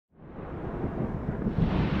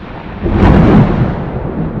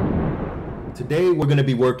Today we're going to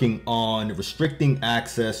be working on restricting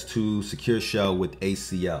access to secure shell with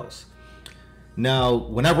ACLs. Now,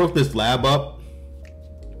 when I wrote this lab up,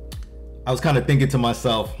 I was kind of thinking to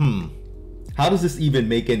myself, how does this even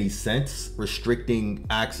make any sense, restricting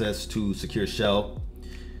access to secure shell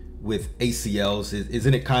with ACLs?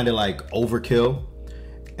 Isn't it kind of like overkill?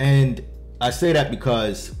 And I say that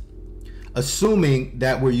because assuming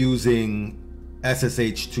that we're using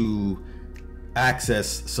SSH to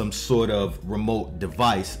access some sort of remote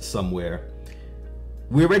device somewhere,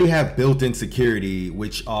 we already have built-in security,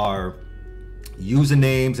 which are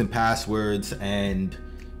usernames and passwords and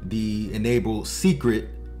the enable secret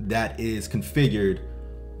that is configured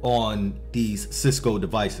on these Cisco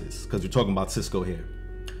devices, because we're talking about Cisco here.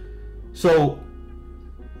 So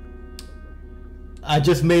I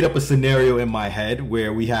just made up a scenario in my head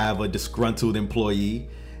where we have a disgruntled employee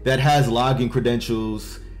that has login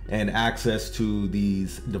credentials and access to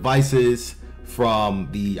these devices from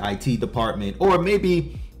the IT department, or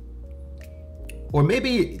maybe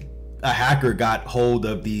a hacker got hold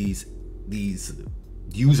of these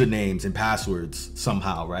usernames and passwords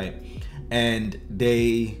somehow, right? And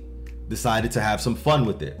they decided to have some fun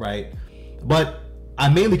with it, right? But I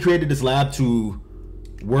mainly created this lab to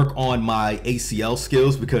work on my ACL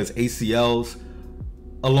skills, because ACLs,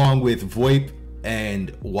 along with VoIP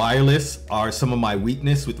and wireless, are some of my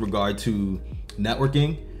weakness with regard to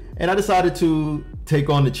networking. And I decided to take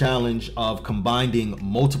on the challenge of combining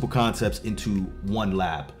multiple concepts into one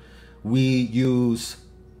lab. We use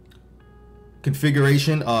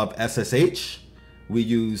configuration of SSH, we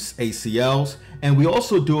use ACLs, and we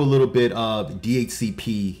also do a little bit of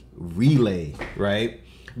DHCP relay, right?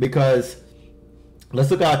 Because let's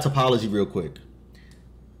look at our topology real quick.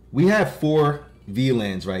 We have 4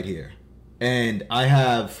 VLANs right here, and I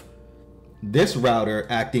have this router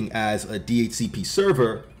acting as a DHCP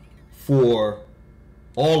server for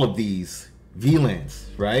all of these VLANs,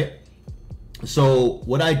 right? So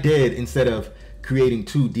what I did, instead of creating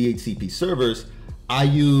 2 DHCP servers, I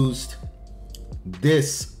used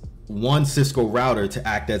this one Cisco router to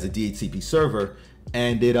act as a DHCP server,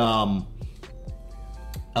 and it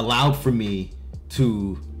allowed for me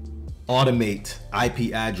to automate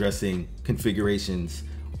IP addressing configurations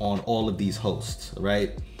on all of these hosts,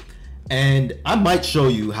 right? And I might show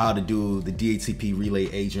you how to do the DHCP relay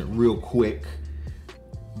agent real quick,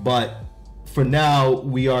 but for now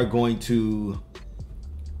we are going to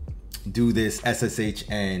do this SSH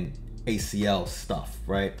and ACL stuff,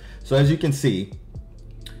 right? So as you can see,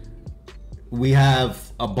 we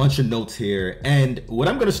have a bunch of notes here, and what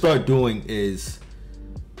I'm going to start doing is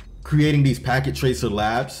creating these packet tracer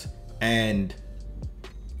labs and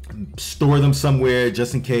store them somewhere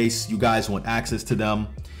just in case you guys want access to them.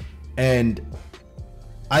 And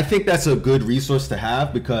I think that's a good resource to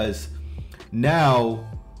have, because now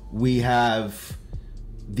we have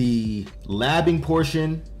the labbing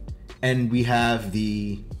portion and we have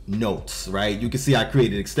the notes, right? You can see I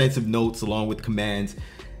created extensive notes along with commands.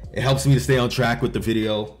 It helps me to stay on track with the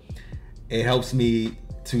video. It helps me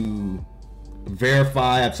to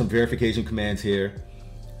verify. I have some verification commands here,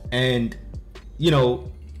 and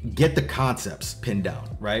get the concepts pinned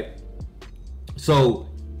down, right? So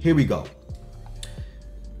here we go.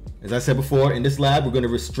 As I said before, in this lab we're going to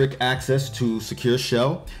restrict access to secure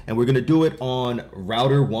shell, and we're going to do it on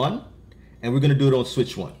router 1, and we're going to do it on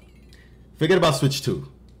switch 1. Forget about switch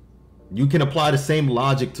 2. You can apply the same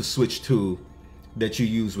logic to switch 2 that you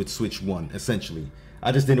use with switch 1, essentially.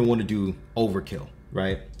 I just didn't want to do overkill,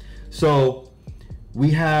 right? So we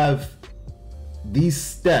have these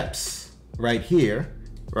steps right here,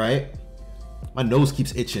 right? My nose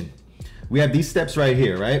keeps itching. We have these steps right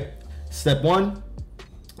here, right? Step 1,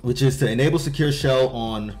 which is to enable secure shell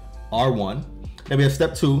on R1. Then we have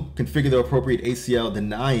step 2, configure the appropriate ACL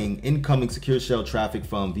denying incoming secure shell traffic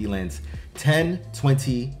from VLANs 10,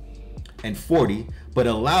 20, and 40, but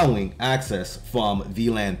allowing access from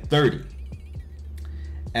VLAN 30.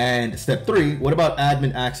 And step 3, what about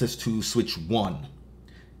admin access to switch 1?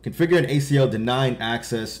 Configure an ACL denying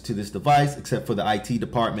access to this device except for the IT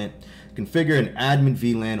department. Configure an admin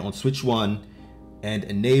VLAN on switch 1 and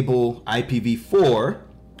enable IPv4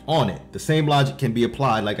 on it. The same logic can be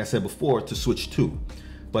applied, like I said before, to switch 2,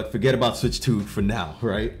 but forget about switch 2 for now,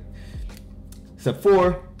 right? Step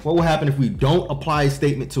 4, what will happen if we don't apply a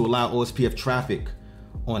statement to allow OSPF traffic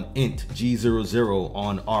on int G00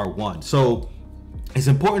 on R1? So it's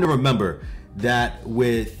important to remember that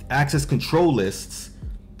with access control lists,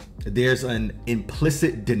 there's an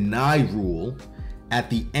implicit deny rule at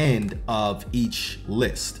the end of each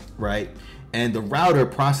list, right? And the router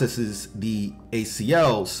processes the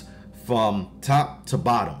ACLs from top to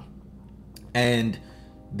bottom. And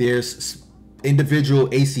there's individual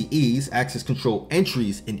ACEs, access control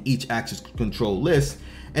entries, in each access control list.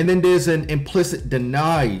 And then there's an implicit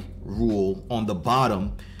deny rule on the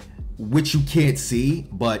bottom, which you can't see,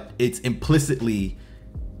 but it's implicitly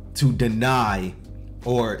to deny,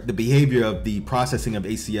 or the behavior of the processing of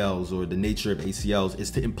ACLs, or the nature of ACLs,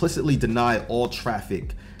 is to implicitly deny all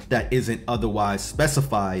traffic that isn't otherwise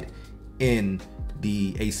specified in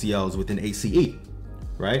the ACLs within ACE,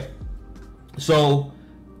 right? So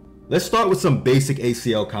let's start with some basic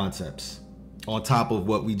ACL concepts on top of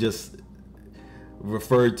what we just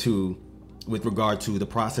referred to with regard to the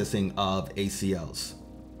processing of ACLs.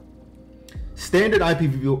 Standard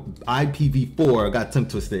IPv4, I got tongue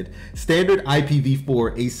twisted. Standard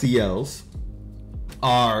IPv4 ACLs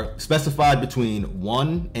are specified between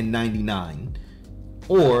 1 and 99,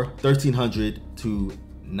 or 1300 to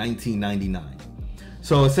 1999.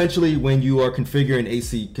 So essentially, when you are configuring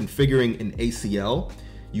an ACL,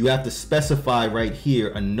 you have to specify right here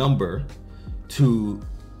a number to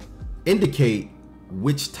indicate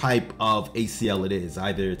which type of ACL it is.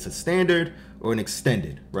 Either it's a standard or an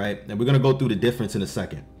extended, right? And we're gonna go through the difference in a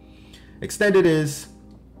second. Extended is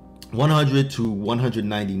 100 to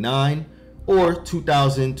 199, or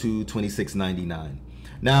 2000 to 2699.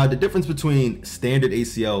 Now, the difference between standard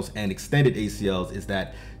ACLs and extended ACLs is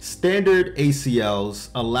that standard ACLs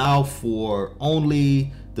allow for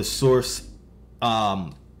only the source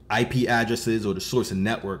IP addresses or the source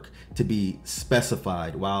network to be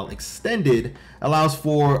specified, while extended allows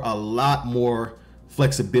for a lot more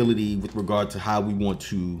flexibility with regard to how we want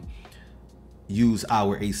to use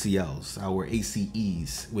our ACLs, our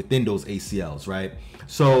ACEs within those ACLs, right?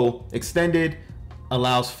 So extended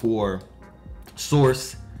allows for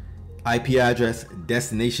source IP address,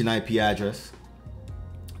 destination IP address,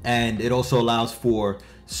 and it also allows for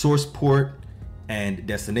source port and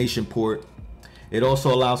destination port. It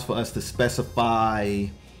also allows for us to specify,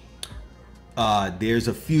 there's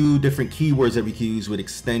a few different keywords that we can use with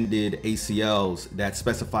extended ACLs that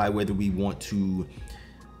specify whether we want to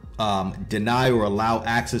deny or allow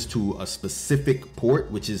access to a specific port,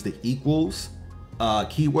 which is the equals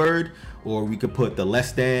keyword, or we could put the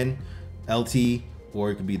less than, LT,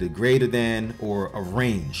 or it could be the greater than, or a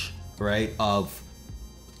range, right, of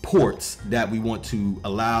ports that we want to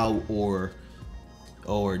allow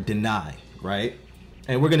or deny, right?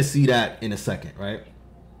 And we're going to see that in a second, right?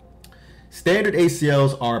 Standard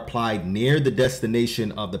ACLs are applied near the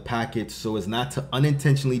destination of the packet so as not to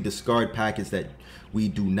unintentionally discard packets that we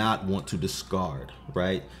do not want to discard,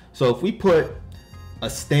 right? So if we put a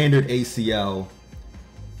standard ACL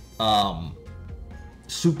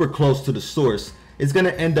super close to the source, it's going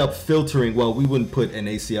to end up filtering. Well, we wouldn't put an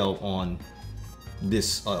ACL on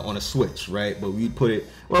this on a switch, right? But we put it,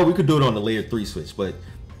 well, we could do it on the layer 3 switch, but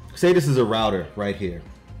say this is a router right here,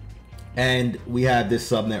 and we have this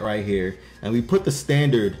subnet right here, and we put the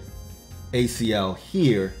standard ACL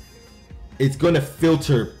here. It's going to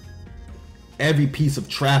filter every piece of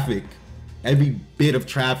traffic, every bit of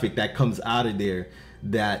traffic that comes out of there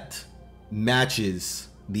that matches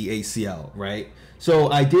the ACL, right?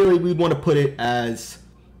 So ideally, we'd want to put it as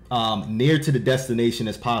near to the destination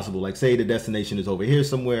as possible. Like, say the destination is over here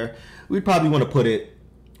somewhere, we'd probably want to put it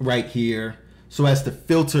right here so as to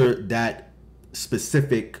filter that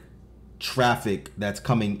specific traffic that's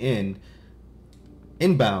coming in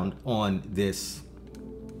inbound on this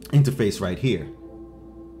interface right here.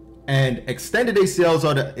 And extended ACLs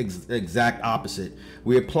are the exact opposite.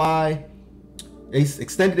 We apply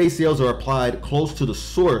extended ACLs are applied close to the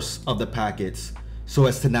source of the packets so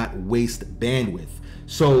as to not waste bandwidth.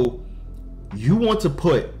 So you want to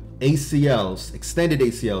put ACLs, extended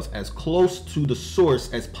ACLs, as close to the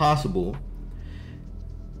source as possible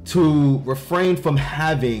to refrain from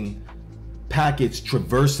having packets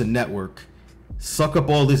traverse the network, suck up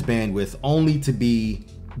all this bandwidth, only to be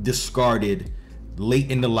discarded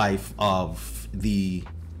late in the life of the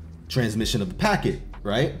transmission of the packet,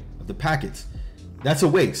 right? Of the packets. That's a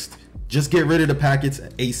waste. Just get rid of the packets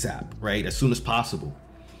ASAP, right? As soon as possible.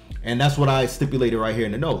 And that's what I stipulated right here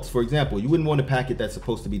in the notes. For example, you wouldn't want a packet that's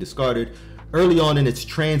supposed to be discarded early on in its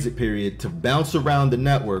transit period to bounce around the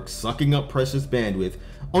network, sucking up precious bandwidth,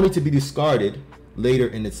 only to be discarded later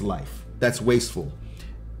in its life. That's wasteful.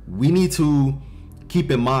 We need to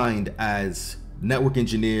keep in mind, as network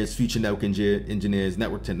engineers, future network engineers,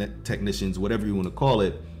 network technicians, whatever you want to call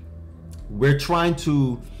it,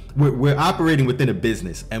 we're operating within a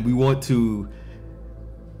business, and we want to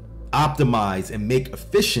optimize and make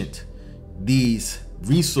efficient these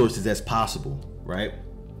resources as possible, right?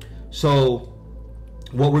 So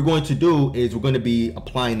what we're going to do is we're going to be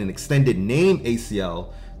applying an extended name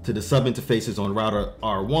ACL to the sub-interfaces on router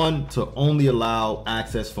R1 to only allow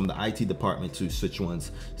access from the IT department to switch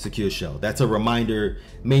one's secure shell. That's a reminder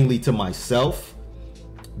mainly to myself,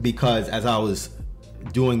 because as I was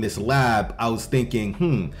doing this lab, I was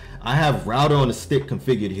thinking, I have router on a stick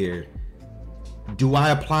configured here. Do I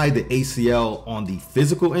apply the ACL on the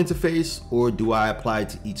physical interface, or do I apply it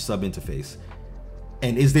to each sub-interface?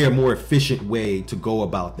 And is there a more efficient way to go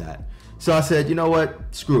about that? So I said, you know what,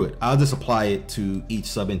 screw it. I'll just apply it to each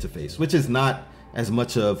sub-interface, which is not as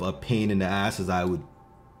much of a pain in the ass as I would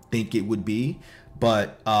think it would be.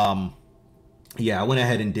 But yeah, I went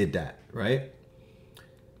ahead and did that, right?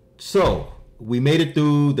 So we made it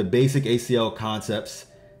through the basic ACL concepts.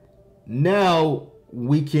 Now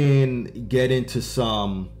we can get into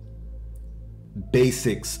some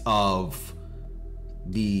basics of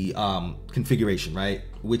the configuration, right?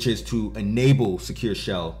 Which is to enable secure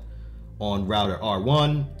shell on router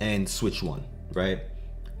R1 and switch 1, right?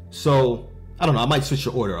 So I don't know, I might switch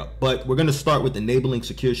the order up, but we're gonna start with enabling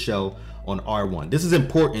secure shell on R1. This is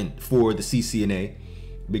important for the CCNA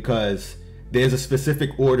because there's a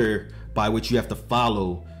specific order by which you have to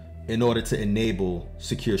follow in order to enable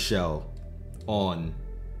secure shell on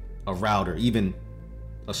a router, even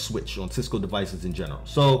a switch on Cisco devices in general.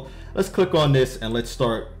 So let's click on this and let's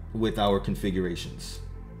start with our configurations.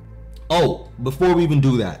 Oh, before we even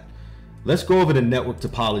do that, let's go over the network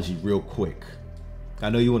topology real quick.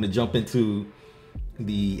 I know you want to jump into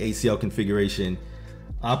the ACL configuration.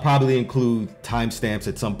 I'll probably include timestamps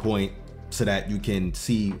at some point so that you can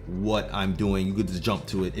see what I'm doing. You could just jump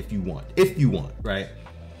to it if you want, right?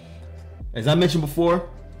 As I mentioned before,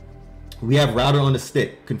 we have router on the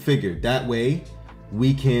stick configured. That way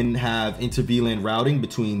we can have inter-VLAN routing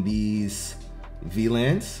between these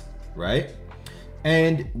VLANs, right?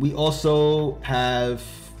 And we also have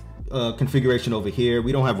configuration over here.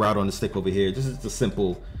 We don't have router on the stick over here. This is a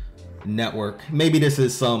simple network. Maybe this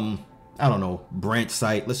is some, I don't know, branch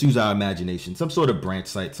site. Let's use our imagination. Some sort of branch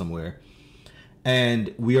site somewhere.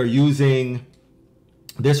 And we are using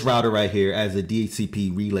this router right here as a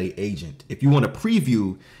DHCP relay agent. If you want a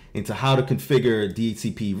preview into how to configure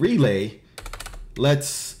DHCP relay,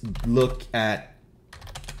 let's look at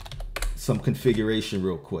some configuration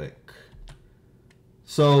real quick.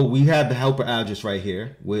 So we have the helper address right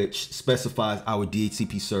here, which specifies our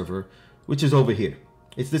DHCP server, which is over here.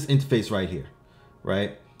 It's this interface right here,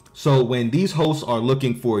 right? So when these hosts are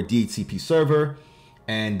looking for a DHCP server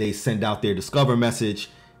and they send out their discover message,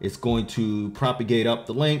 it's going to propagate up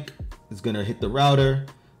the link. It's going to hit the router.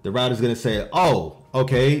 The router is going to say, oh,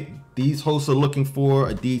 okay, these hosts are looking for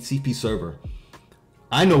a DHCP server.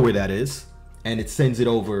 I know where that is. And it sends it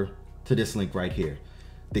over to this link right here.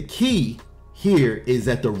 The key here is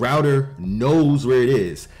that the router knows where it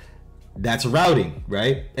is. That's routing,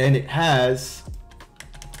 right? And it has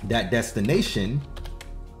that destination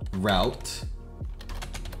route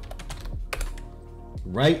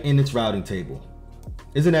right in its routing table.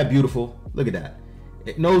 Isn't that beautiful? Look at that.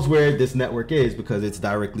 It knows where this network is because it's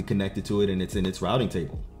directly connected to it and it's in its routing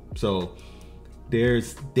table. So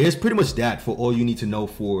there's pretty much that for all you need to know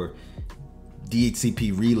for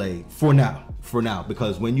DHCP relay for now,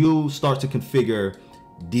 because when you start to configure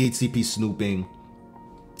DHCP snooping,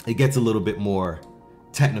 it gets a little bit more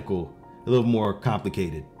technical, a little more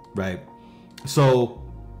complicated, right? So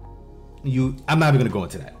I'm not even gonna go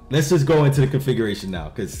into that. Let's just go into the configuration now,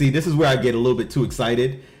 because see, this is where I get a little bit too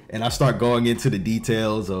excited and I start going into the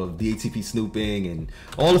details of DHCP snooping and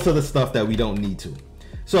all this other stuff that we don't need to.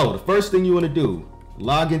 So the first thing you want to do,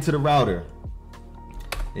 log into the router,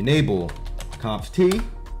 enable conft,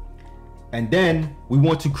 and then we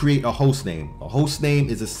want to create a host name. A host name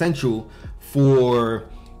is essential for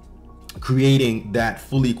creating that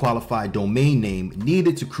fully qualified domain name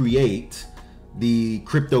needed to create the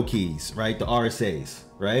crypto keys, right? The RSAs,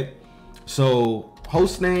 right? So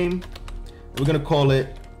host name, we're gonna call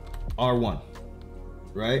it R1,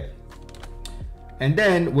 right? And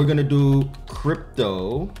then we're gonna do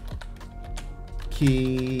crypto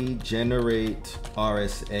key generate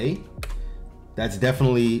RSA. That's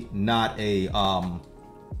definitely not a,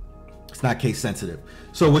 it's not case sensitive.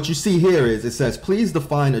 So what you see here is it says, please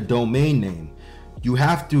define a domain name. You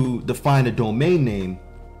have to define a domain name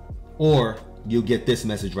or you'll get this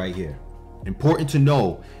message right here. Important to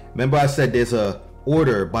know. Remember I said there's a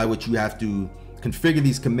order by which you have to configure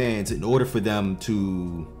these commands in order for them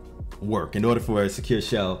to work, in order for a secure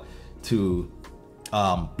shell to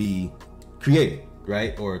be created,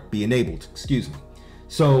 right? Or be enabled, excuse me.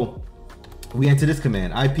 So we enter this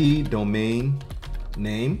command, IP domain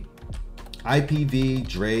name, ipv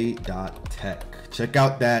dre.tech. Check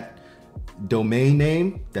out that domain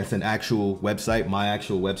name. That's an actual website, my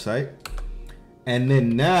actual website. And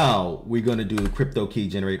then now we're going to do crypto key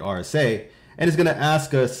generate RSA, and it's going to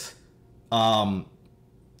ask us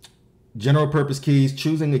general purpose keys.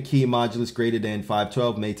 Choosing a key modulus greater than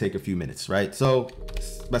 512 may take a few minutes, right? So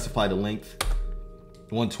specify the length,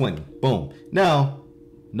 120. Boom. Now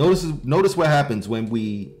notice what happens when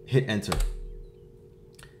we hit enter.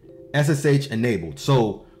 SSH enabled.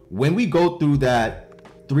 So when we go through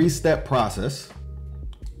that 3-step process,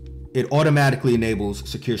 it automatically enables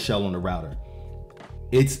secure shell on the router.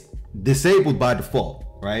 It's disabled by default,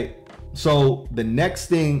 right? So the next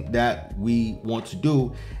thing that we want to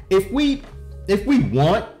do, if we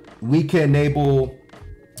want, we can enable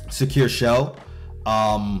secure shell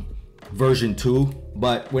version 2,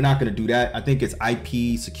 but we're not going to do that. I think it's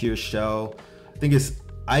IP secure shell. I think it's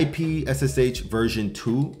IP SSH version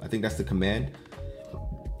 2. I think that's the command.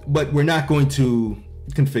 But we're not going to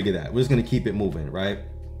configure that. We're just going to keep it moving, right?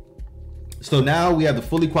 So now we have the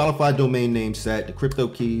fully qualified domain name set, the crypto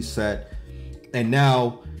keys set, and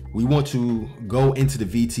now we want to go into the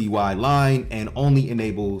VTY line and only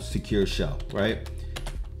enable secure shell, right?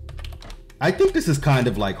 I think this is kind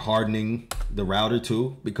of like hardening the router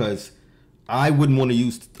too, because I wouldn't want to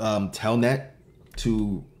use telnet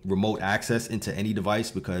to remote access into any device,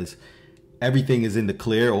 because everything is in the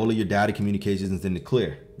clear. All of your data communications is in the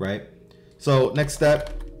clear, right? So next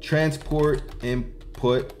step, transport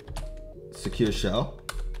input secure shell,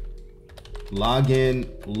 login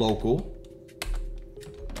local,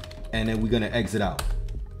 and then we're going to exit out.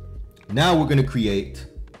 Now we're going to create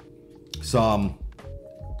some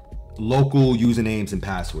local usernames and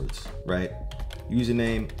passwords, right?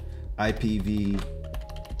 Username IPv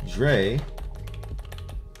Dre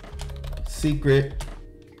secret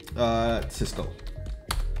Cisco.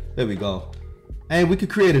 There we go. And we could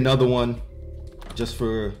create another one just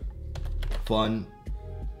for fun.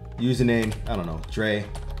 Username, I don't know, Dre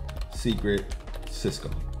secret Cisco.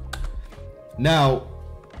 Now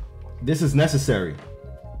this is necessary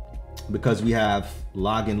because we have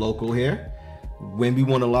login local here. When we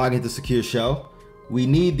want to log into secure shell, we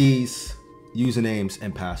need these usernames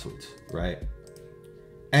and passwords, right?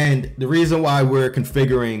 And the reason why we're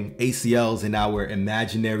configuring ACLs in our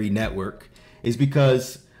imaginary network is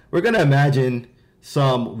because we're going to imagine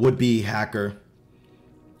some would-be hacker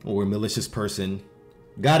or malicious person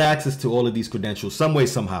got access to all of these credentials some way,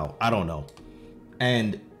 somehow. I don't know.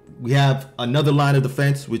 And we have another line of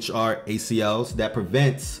defense, which are ACLs, that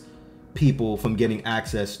prevents people from getting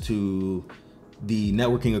access to the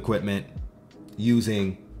networking equipment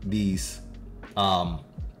using these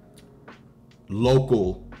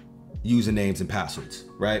local usernames and passwords,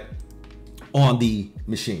 right, on the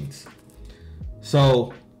machines.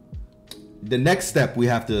 So the next step we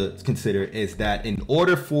have to consider is that in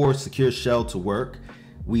order for secure shell to work,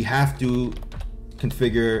 we have to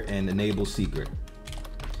configure and enable secret.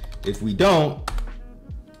 If we don't,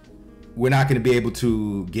 we're not going to be able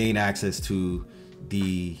to gain access to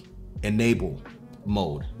the enable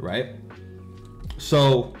mode, right?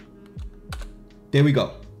 So there we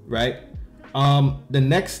go, right? The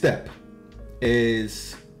next step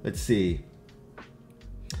is, let's see.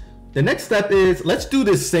 The next step is, let's do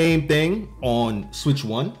the same thing on switch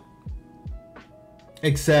 1,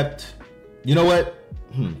 except, you know what?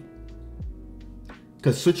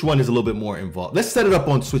 Because switch 1 is a little bit more involved. Let's set it up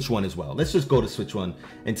on switch 1 as well. Let's just go to switch 1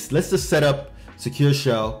 and let's just set up secure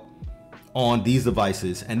shell on these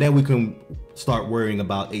devices, and then we can start worrying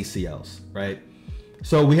about ACLs, right?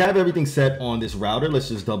 So we have everything set on this router. Let's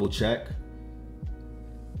just double check.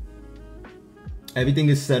 Everything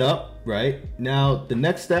is set up, right? Now the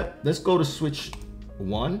next step, let's go to switch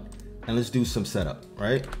 1 and let's do some setup,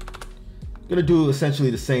 right? Gonna do essentially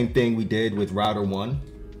the same thing we did with router 1,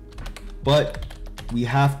 but we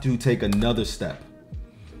have to take another step.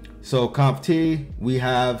 So conf t, we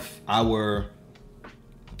have our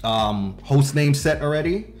host name set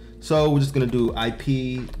already. So we're just gonna do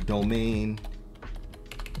IP domain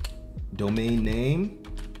name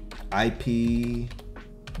ipvdre.tech,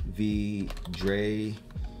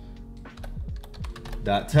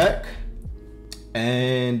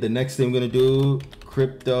 and the next thing we're gonna do,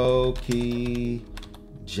 crypto key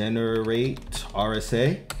generate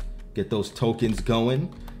RSA, get those tokens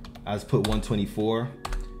going. I just put 124.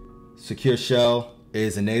 Secure shell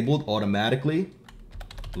is enabled automatically.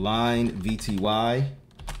 Line VTY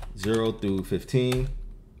 0 through 15,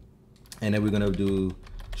 and then we're gonna do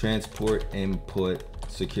transport input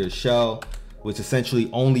secure shell, which essentially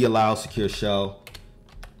only allows secure shell.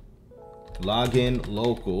 Login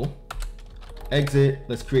local, exit.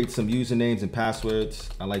 Let's create some usernames and passwords.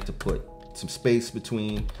 I like to put some space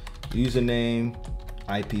between username,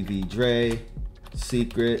 IPv Dre,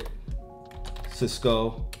 secret,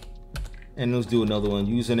 Cisco, and let's do another one,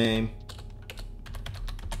 username,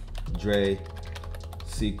 Dre,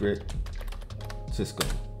 secret, Cisco.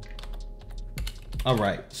 All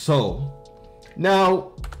right, so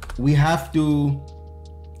now we have to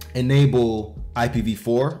enable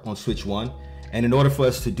IPv4 on switch 1. And in order for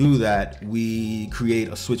us to do that, we create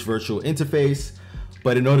a switch virtual interface.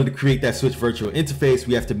 But in order to create that switch virtual interface,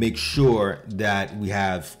 we have to make sure that we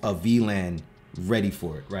have a VLAN ready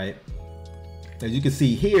for it, right? As you can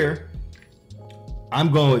see here, I'm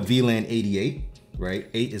going with VLAN 88, right?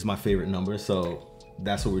 8 is my favorite number, so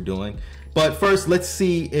that's what we're doing. But first, let's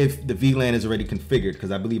see if the VLAN is already configured,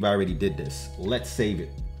 because I believe I already did this. Let's save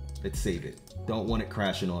it. Let's save it. Don't want it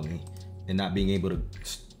crashing on me and not being able to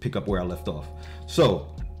pick up where I left off.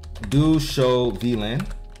 So do show VLAN.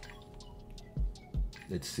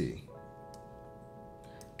 Let's see.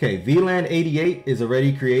 Okay, VLAN 88 is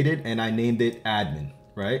already created and I named it admin,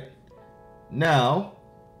 right? Now,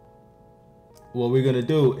 what we're gonna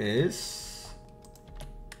do is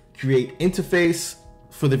create interface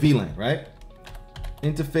for the VLAN, right?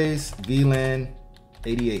 Interface VLAN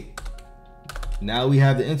 88. Now we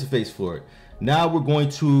have the interface for it. Now we're going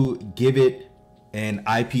to give it an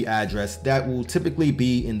IP address that will typically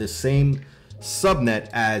be in the same subnet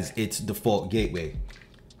as its default gateway.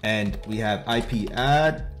 And we have IP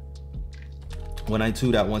add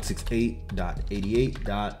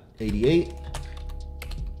 192.168.88.88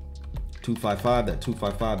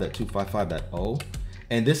 255.255.255.0.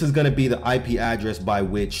 And this is going to be the IP address by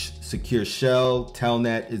which secure shell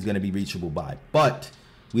telnet is going to be reachable by. But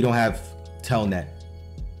we don't have telnet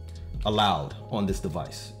allowed on this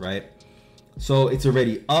device, right? So it's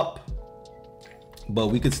already up, but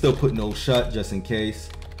we could still put no shut just in case.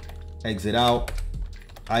 Exit out.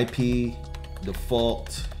 IP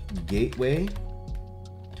default gateway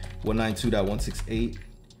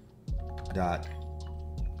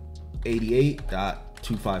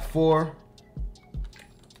 192.168.88.254.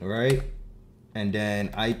 All right, and then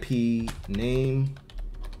IP name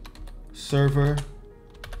server.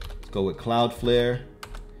 Let's go with Cloudflare,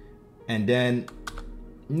 and then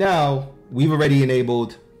now we've already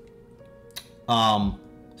enabled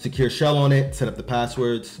secure shell on it, set up the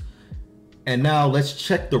passwords. And now let's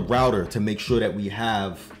check the router to make sure that we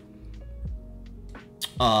have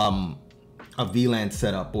a VLAN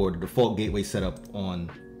setup or the default gateway setup on,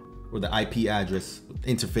 or the IP address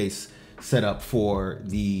interface set up for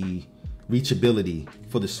the reachability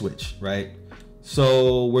for the switch, right?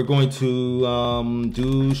 So we're going to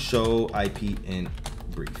do show IP in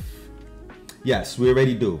brief. Yes, we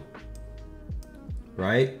already do,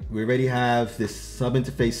 right? We already have this sub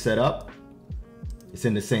interface set up. It's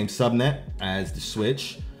in the same subnet as the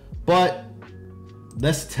switch, but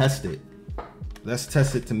let's test it. Let's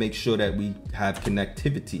test it to make sure that we have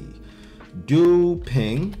connectivity. Do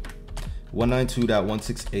ping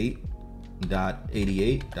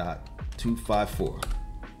 192.168.88.254.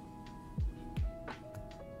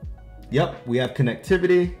 Yep, we have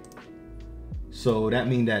connectivity. So that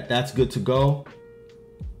means that that's good to go.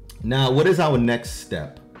 Now, what is our next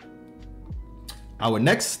step? Our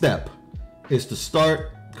next step is to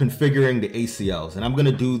start configuring the ACLs, and I'm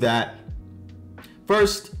gonna do that.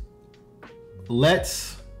 First,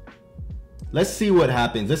 let's see what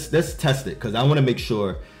happens. Let's test it, because I want to make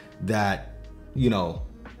sure that, you know,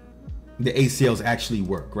 the ACLs actually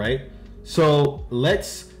work, right? So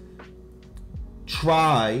let's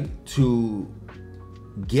try to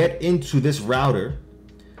get into this router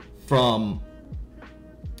from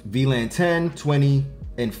VLAN 10, 20,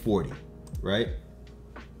 and 40, right?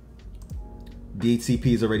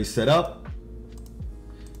 DHCP is already set up,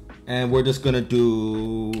 and we're just gonna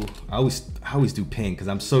do, I always do ping because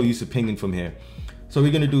I'm so used to pinging from here. So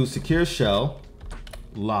we're gonna do secure shell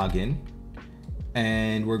login,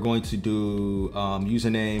 and we're going to do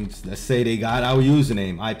usernames. Let's say they got our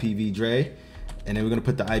username IPv Dre, and then we're gonna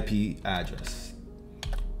put the IP address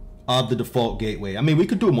of the default gateway. I mean, we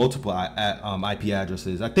could do multiple IP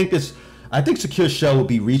addresses. I think secure shell will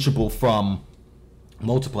be reachable from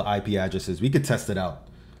multiple IP addresses. We could test it out.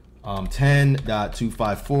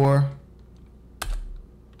 10.254.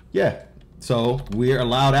 Yeah, so we're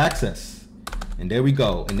allowed access. And there we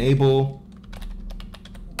go. Enable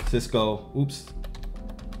Cisco. Oops.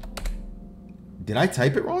 Did I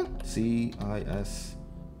type it wrong? CIS.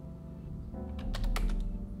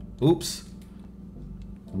 Oops.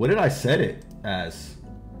 What did I set it as?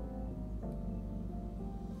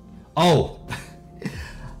 Oh.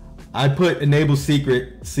 I put enable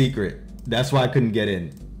secret. That's why I couldn't get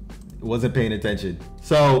in. Wasn't paying attention.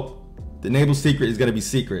 So The enable secret is gonna be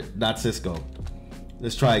secret, not Cisco.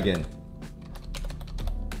 Let's try again.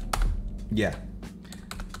 Yeah.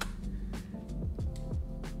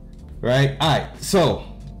 Right, all right, so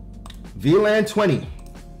VLAN 20.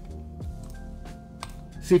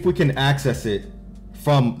 See if we can access it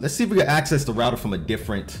from, let's see if we can access the router from a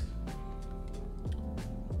different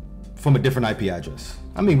IP address.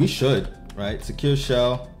 I mean, we should, right? Secure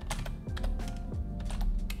shell,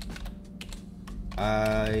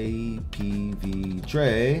 IPv3,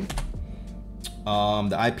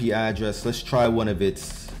 the IP address, let's try one of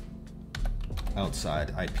its outside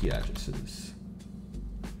IP addresses.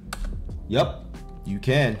 Yep, you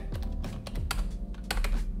can.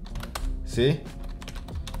 See?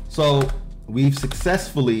 So we've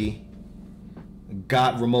successfully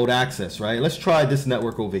got remote access, right? Let's try this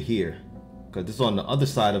network over here, because this is on the other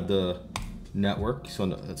side of the network.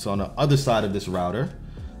 So it's on the other side of this router.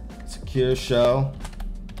 Secure shell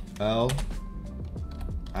L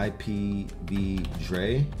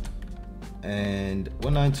IPv3 and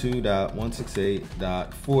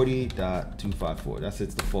 192.168.40.254. That's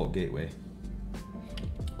its default gateway.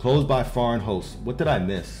 Closed by foreign host. What did I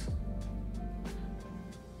miss?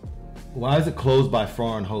 Why is it closed by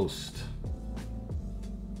foreign host?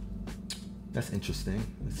 That's interesting.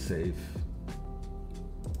 Let's save.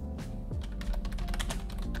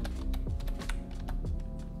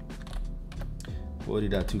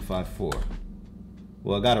 .254.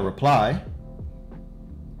 Well, I got a reply.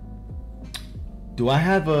 Do I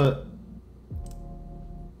have a?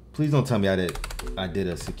 Please don't tell me I did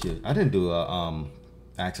a secure. I didn't do a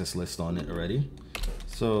access list on it already.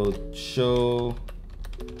 So show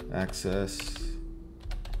access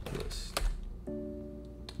list.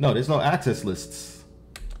 No, there's no access lists.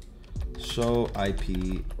 Show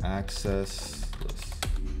IP access list.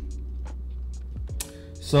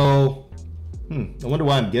 So, I wonder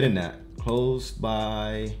why I'm getting that. Closed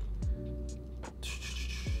by,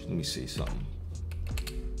 let me see something.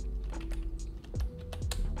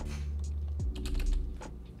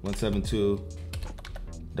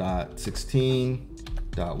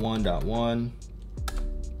 .172.16.1.1.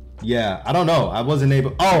 Yeah, I don't know. I wasn't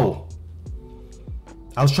able. Oh,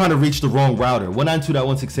 I was trying to reach the wrong router.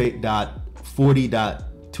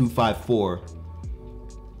 192.168.40.254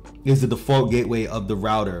 is the default gateway of the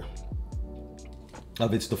router,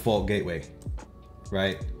 of its default gateway,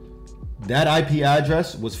 right? That IP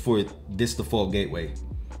address was for this default gateway.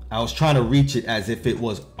 I was trying to reach it as if it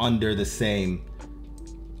was under the same,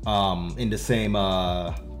 in the same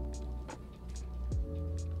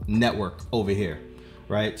network over here,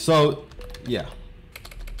 right? So yeah,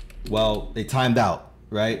 well, they timed out,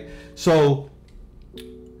 right? So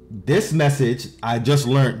this message I just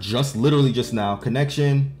learned literally just now.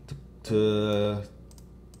 Connection to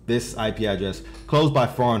this IP address closed by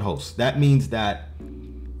foreign host. That means that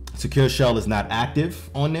secure shell is not active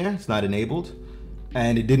on there. It's not enabled,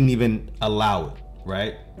 and it didn't even allow it,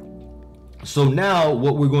 right? So now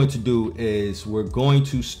what we're going to do is we're going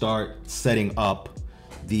to start setting up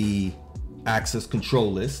the access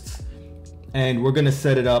control lists, and we're going to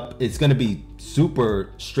set it up. It's going to be super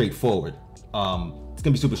straightforward. It's going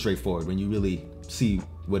to be super straightforward when you really see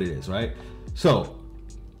what it is, right? So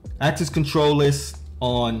access control list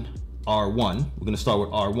on R1. We're going to start with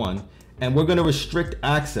R1, and we're going to restrict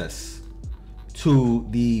access to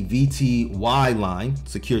the VTY line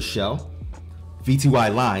secure shell,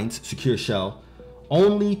 VTY lines secure shell,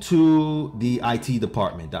 only to the IT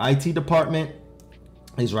department. The IT department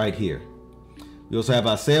is right here. We also have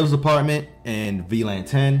our sales department in VLAN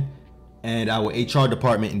 10 and our HR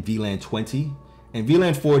department in VLAN 20. And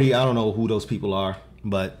VLAN 40, I don't know who those people are,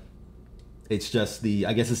 but it's just the,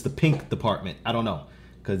 I guess it's the pink department. I don't know,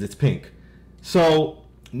 because it's pink. So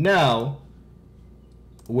now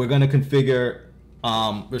we're going to configure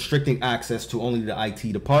restricting access to only the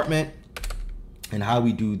IT department. And how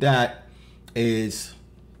we do that is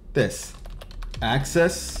this: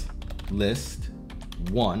 access list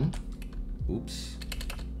 1, oops,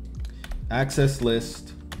 access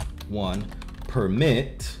list 1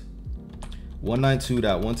 permit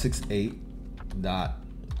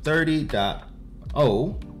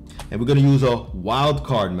 192.168.30.0, and we're going to use a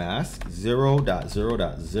wildcard mask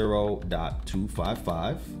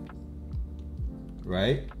 0.0.0.255,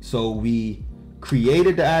 right? So we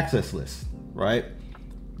created the access list, right?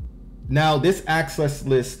 Now this access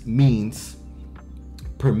list means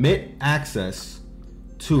permit access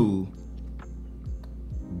to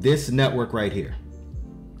this network right here,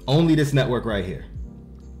 only this network right here.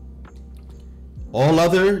 All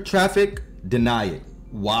other traffic, deny it.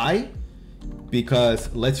 Why?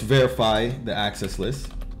 Because let's verify the access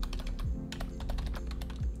list.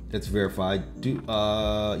 Let's verify.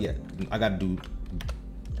 Yeah, I gotta do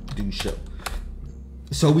show.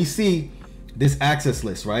 So we see this access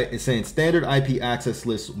list, right? It's saying standard IP access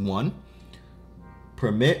list 1,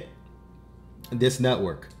 permit this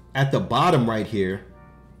network. At the bottom right here,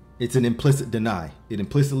 it's an implicit deny. It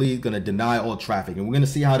implicitly is gonna deny all traffic. And we're gonna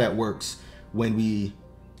see how that works when we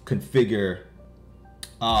configure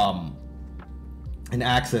an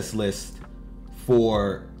access list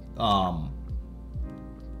for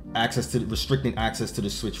restricting access to the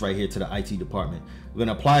switch right here to the IT department. We're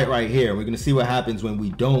gonna apply it right here. We're gonna see what happens when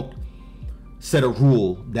we don't set a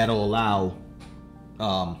rule that'll allow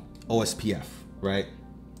OSPF, right?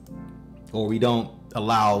 Or we don't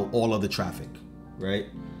allow all of the traffic, right?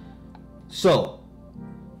 So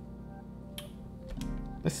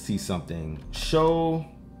let's see something. Show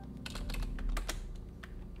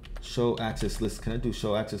access list. Can I do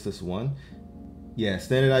show access list 1? Yeah,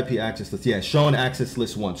 standard IP access list. Yeah, show an access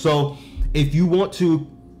list 1. So if you want to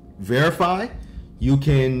verify, you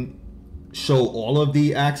can show all of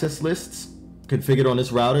the access lists configured on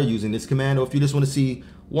this router using this command. Or if you just want to see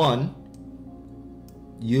one,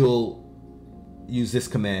 you'll use this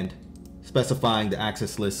command specifying the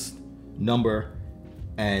access list number,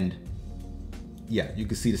 and yeah, you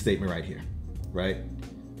can see the statement right here, right?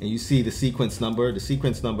 And you see the sequence number. The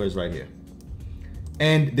sequence number is right here.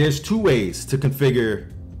 And there's 2 ways to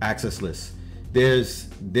configure access lists. There's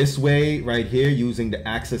this way right here using the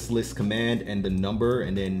access list command and the number,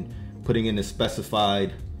 and then putting in the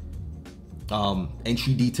specified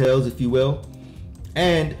entry details, if you will.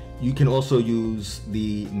 And you can also use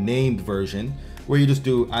the named version where you just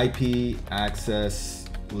do IP access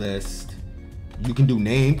list. You can do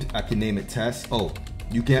named. I can name it test. Oh,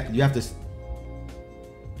 you have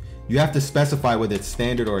to specify whether it's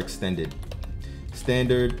standard or extended.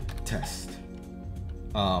 Standard test.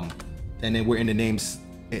 And then we're in the named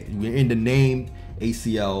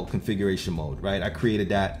ACL configuration mode, right? I created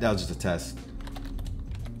that. That was just a test.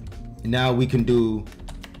 And now we can do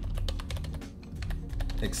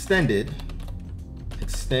extended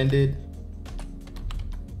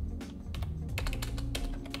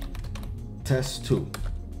test 2.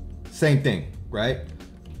 Same thing, right?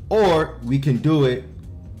 Or we can do it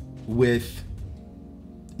with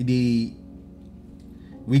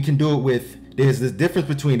there's this difference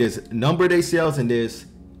between there's numbered ACLs and there's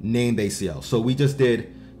named ACLs. So we just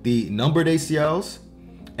did the numbered ACLs,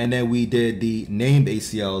 and then we did the named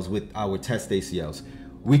ACLs with our test ACLs.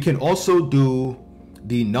 We can also do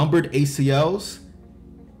the numbered ACLs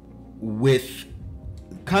with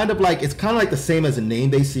it's kind of like the same as a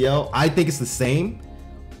named ACL. I think it's the same,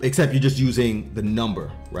 except you're just using the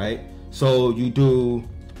number, right? So you do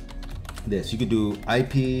this. You could do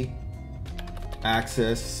IP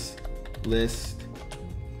access list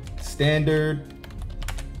standard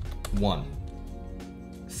 1.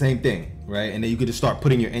 Same thing, right? And then you could just start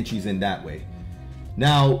putting your entries in that way.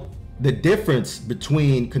 Now, the difference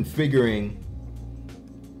between configuring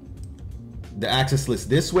the access list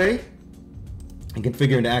this way and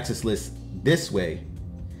configuring the access list this way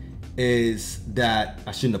is that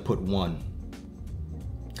I shouldn't have put 1,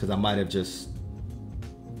 because I might have just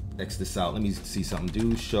X this out. Let me see something.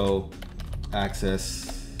 Do show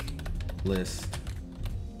access list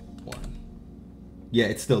 1. Yeah,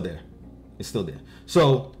 it's still there. It's still there.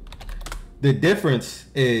 So the difference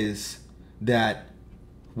is that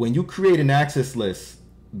when you create an access list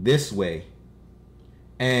this way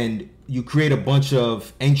and you create a bunch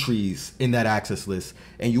of entries in that access list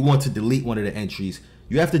and you want to delete one of the entries,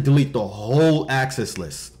 you have to delete the whole access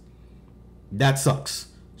list. That sucks.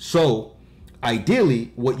 So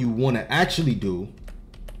ideally, what you want to actually do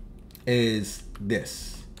is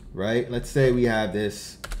this, right? Let's say we have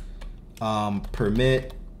this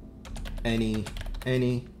permit any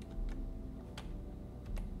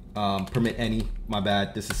permit any, my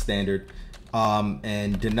bad, this is standard,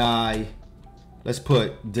 and deny, let's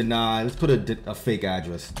put a fake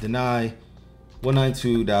address, deny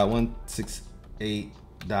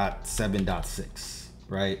 192.168.7.6,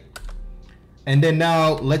 right? And then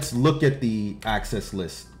now let's look at the access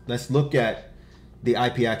list. Let's look at the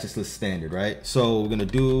IP access list standard, right? So we're gonna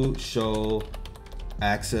do show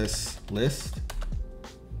access list,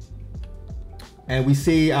 and we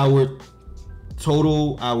see our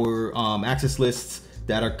total, access lists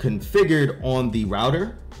that are configured on the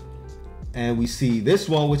router. And we see this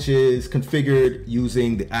one, which is configured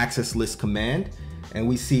using the access list command. And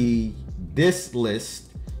we see this list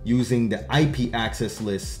using the IP access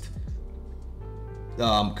list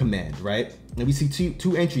command, right? And we see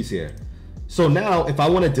two entries here. So now if I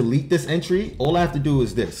want to delete this entry, all I have to do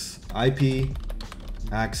is this, IP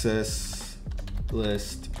access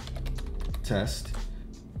list test,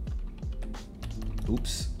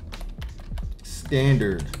 oops,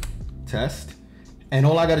 standard test, and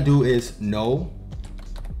all I got to do is no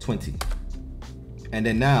 20. And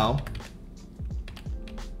then now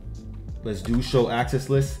let's do show access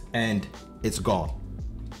list, and it's gone.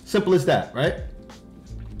 Simple as that, right?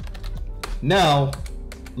 Now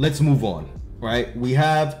let's move on, right? We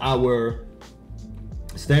have our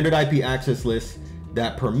standard IP access list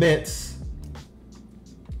that permits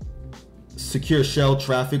secure shell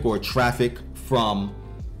traffic or traffic from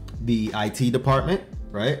the IT department,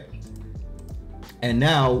 right? And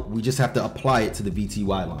now we just have to apply it to the VTY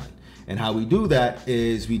line. And how we do that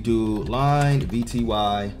is we do line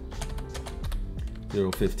VTY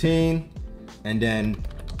 015, and then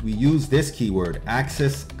we use this keyword,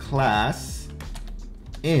 access class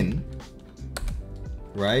in,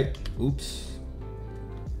 right? Oops,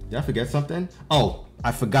 did I forget something? Oh,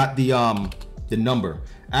 I forgot the number.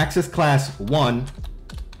 Access class 1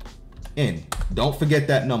 in. Don't forget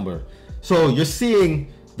that number. So you're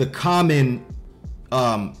seeing the common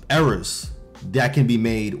errors that can be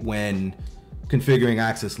made when configuring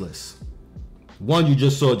access lists. One you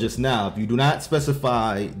just saw just now, if you do not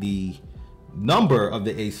specify the number of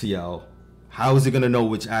the ACL, how is it going to know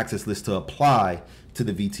which access list to apply to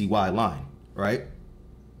the VTY line, right?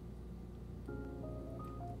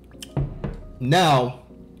 Now,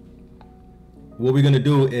 what we're going to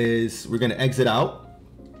do is we're going to exit out,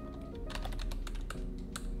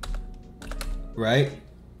 right?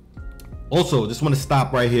 Also, just want to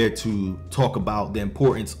stop right here to talk about the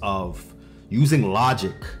importance of using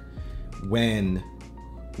logic when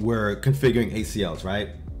we're configuring ACLs, right?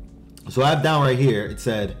 So I have down right here, it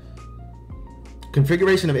said,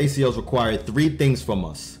 configuration of ACLs require 3 things from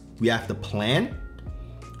us. We have to plan,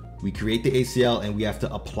 we create the ACL, and we have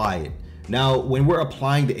to apply it. Now, when we're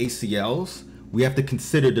applying the ACLs, we have to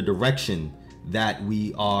consider the direction that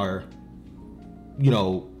we are,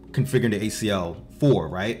 configuring the ACL for,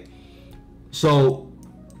 right? So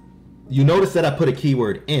you notice that I put a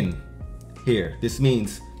keyword in here. This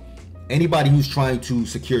means anybody who's trying to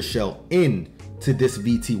secure shell in to this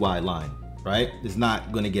VTY line, right, is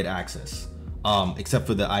not going to get access, except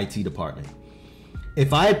for the IT department.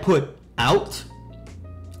 If I had put out,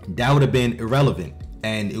 that would have been irrelevant,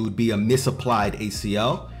 and it would be a misapplied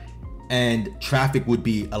ACL, and traffic would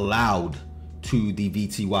be allowed to the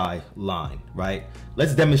VTY line, right?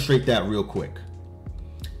 Let's demonstrate that real quick.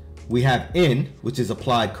 We have in, which is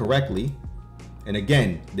applied correctly. And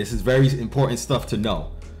again, this is very important stuff to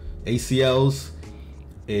know. ACLs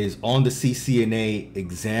is on the Ccna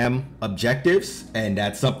exam objectives, and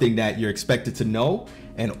that's something that you're expected to know,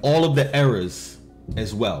 and all of the errors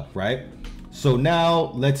as well, right? So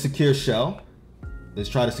now let's secure shell. Let's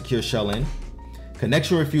try to secure shell in.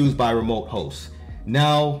 Connection refused by remote host.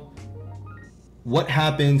 Now, what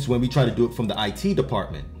happens when we try to do it from the IT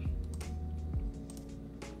department?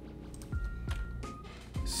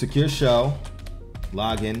 Secure shell,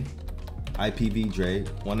 login, IPv4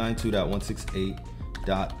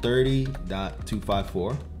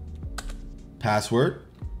 192.168.30.254, password.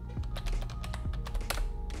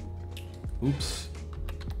 Oops,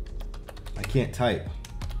 I can't type.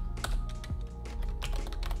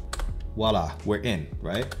 Voila, we're in,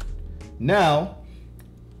 right? Now,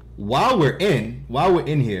 while we're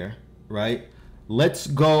in here, right, let's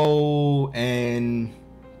go and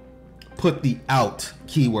put the out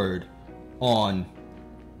keyword on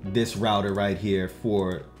this router right here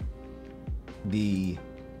for the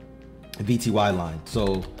VTY line.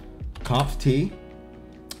 So conf t,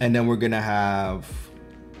 and then we're gonna have,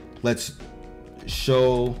 let's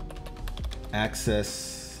show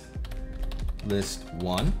access list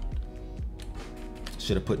 1.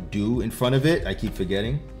 Should have put do in front of it. I keep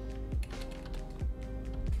forgetting.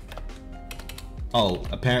 Oh,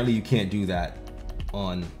 apparently you can't do that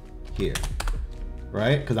on here,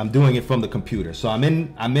 right? Because I'm doing it from the computer. So I'm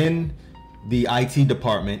in the IT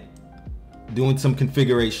department doing some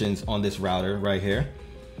configurations on this router right here.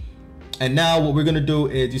 And now what we're gonna do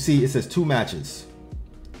is, you see it says 2 matches,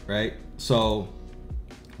 right? So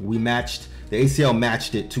we matched, the ACL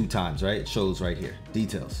matched it 2 times, right? It shows right here,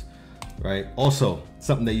 details, right? Also,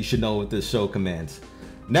 something that you should know with the show commands.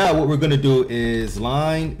 Now what we're gonna do is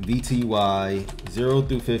line VTY 0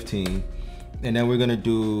 through 15, and then we're gonna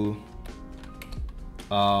do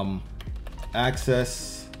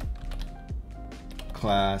access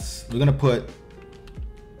class. We're gonna put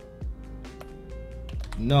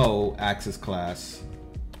no access class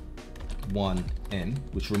 1 in,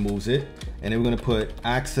 which removes it, and then we're gonna put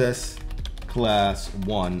access class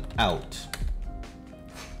 1 out,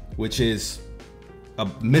 which is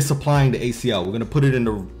misapplying the ACL. We're gonna put it in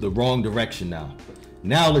the wrong direction now.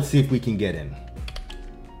 Now let's see if we can get in.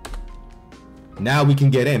 Now we can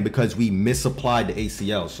get in because we misapplied the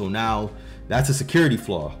ACL. So now that's a security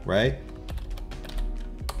flaw, right?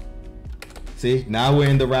 See, now we're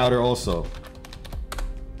in the router also.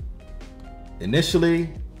 Initially,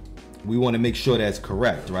 we want to make sure that's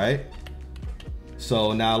correct, right?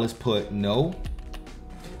 So now let's put no.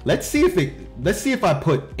 Let's see if I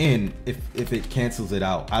put in, if it cancels it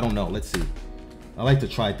out. I don't know. Let's see. I like to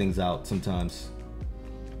try things out sometimes.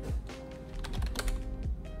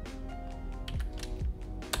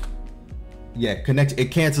 Yeah, connect.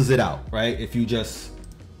 It cancels it out, right? If you just,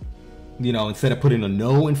 you know, instead of putting a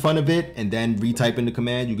no in front of it and then retyping the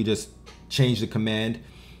command, you could just change the command,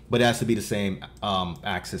 but it has to be the same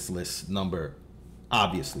access list number,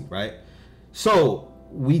 obviously, right? So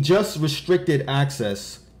we just restricted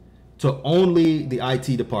access to only the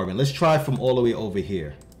IT department. Let's try from all the way over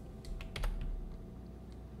here.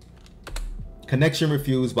 Connection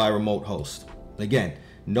refused by remote host. Again,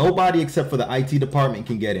 nobody except for the IT department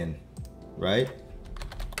can get in, right?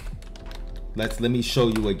 Let me show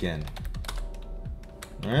you again.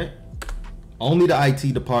 All right, only the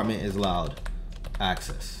IT department is allowed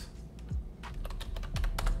access.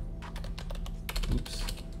 Oops.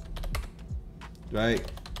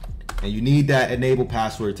 Right, and you need that enable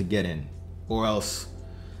password to get in, or else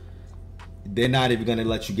they're not even going to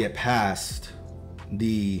let you get past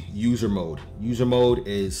the user mode. User mode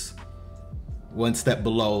is one step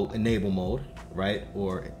below enable mode, right?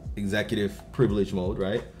 Or executive privilege mode,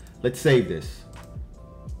 right? Let's save this.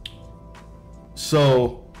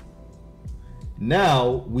 So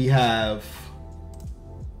now we have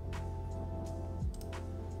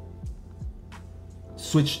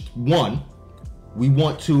switch 1. We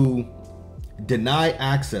want to deny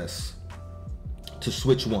access to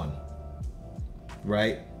switch 1,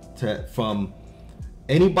 right? From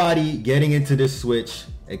anybody getting into this switch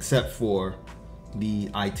except for the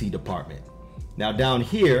IT department. Now down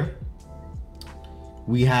here,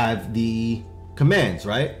 we have the commands,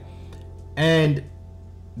 right? And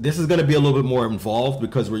this is going to be a little bit more involved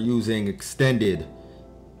because we're using an extended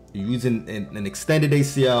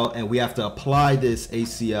ACL, and we have to apply this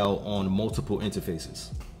ACL on multiple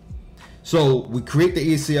interfaces. So we create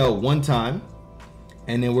the ACL one time,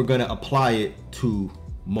 and then we're going to apply it to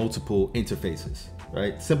multiple interfaces,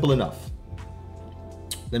 right? Simple enough.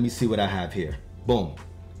 Let me see what I have here. Boom.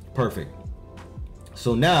 Perfect.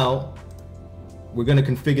 So now we're going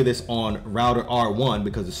to configure this on router R1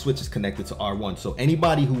 because the switch is connected to R1. So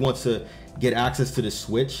anybody who wants to get access to the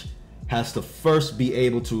switch has to first be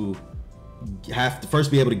able to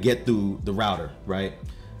get through the router, right?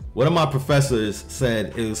 One of my professors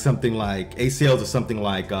said it was something like ACLs or something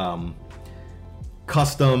like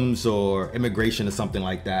customs or immigration or something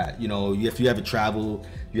like that. You know, if you ever travel,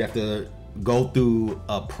 you have to go through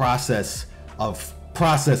a process of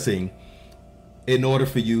processing in order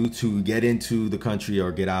for you to get into the country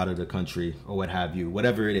or get out of the country or what have you,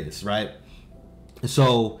 whatever it is, right?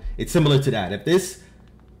 So it's similar to that. If this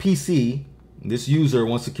PC, this user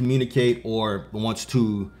wants to communicate or wants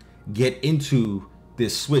to get into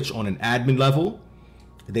this switch on an admin level,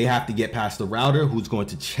 they have to get past the router who's going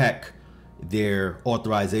to check their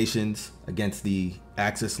authorizations against the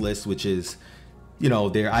access list, which is, you know,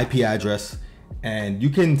 their IP address. And you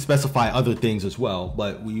can specify other things as well,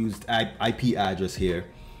 but we used IP address here.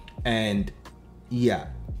 And yeah,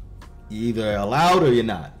 you're either allowed or you're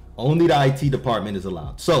not. Only the IT department is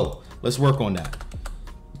allowed. So let's work on that.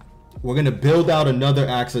 We're gonna build out another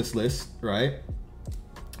access list, right?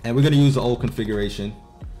 And we're gonna use the old configuration.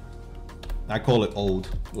 I call it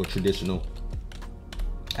old or traditional.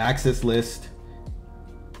 Access list.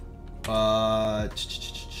 Are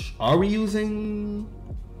we using?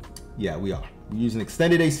 Yeah, we are. We're using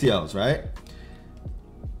extended ACLs, right?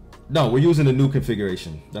 No, we're using the new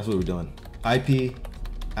configuration. That's what we're doing. IP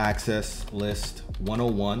access list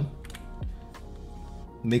 101.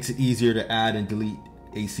 Makes it easier to add and delete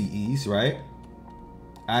ACEs, right?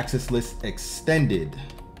 Access list extended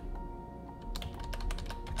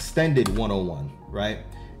 101, right?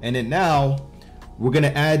 And then now we're gonna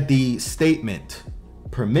add the statement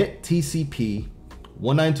permit TCP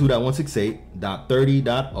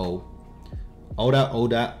 192.168.30.0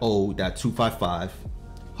 0.0.0.255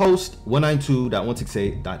 host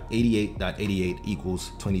 192.168.88.88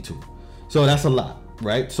 equals 22. So that's a lot,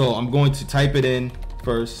 right? So I'm going to type it in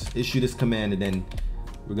first, issue this command, and then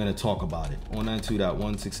we're going to talk about it.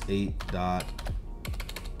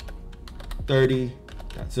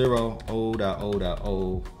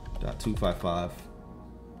 192.168.30.0.0.0.255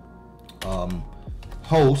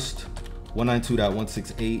 host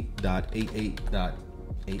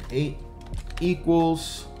 192.168.88.88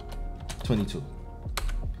 equals 22.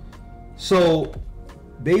 So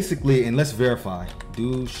basically, and let's verify,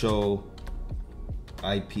 do show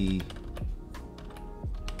IP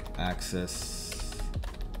access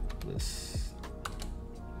list.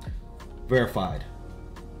 Verified,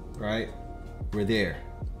 right? We're there.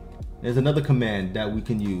 There's another command that we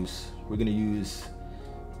can use. We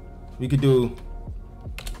could do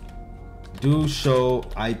show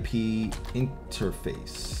IP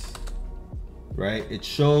interface, right? It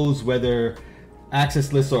shows whether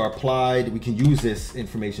access lists are applied. We can use this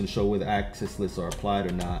information to show whether access lists are applied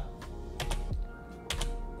or not.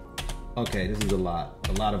 Okay, this is a lot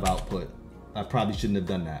of output. I probably shouldn't have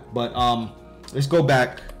done that, but let's go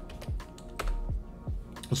back.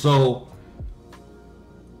 So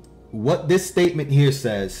what this statement here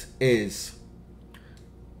says is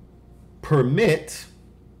permit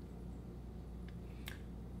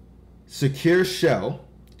secure shell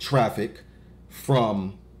traffic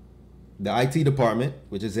from the IT department,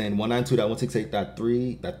 which is in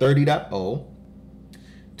 192.168.3.30.0,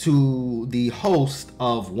 to the host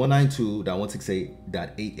of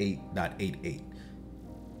 192.168.88.88.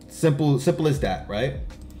 Simple as that, right?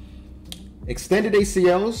 Extended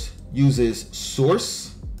ACLs uses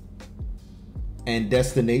source and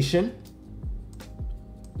destination.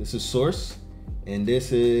 This is source and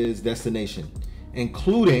this is destination,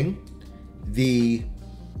 including the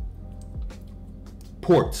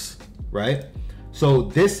ports, right? So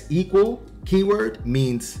this equal keyword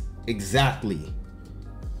means exactly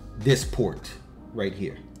this port right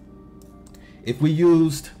here. If we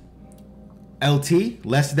used LT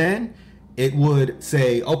less than, it would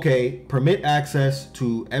say, okay, permit access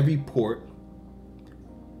to every port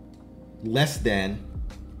less than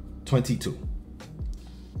 22,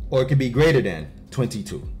 or it could be greater than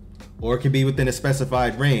 22, or it could be within a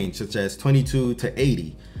specified range, such as 22 to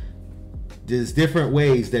 80. There's different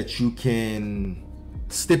ways that you can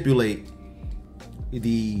stipulate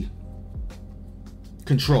the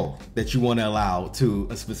control that you want to allow to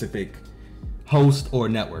a specific host or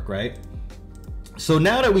network, right? So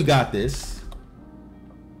now that we got this,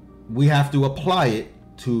 we have to apply it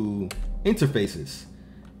to interfaces.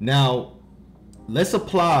 Now, let's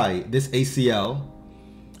apply this ACL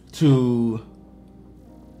to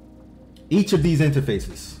each of these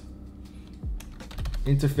interfaces.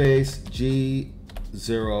 Interface G01,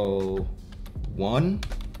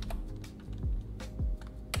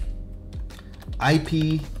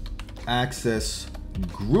 IP access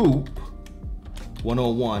group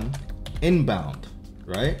 101 inbound,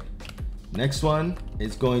 right? Next one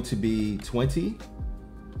is going to be 20.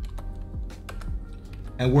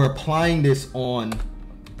 And we're applying this on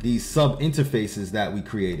these sub interfaces that we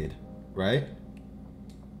created, right?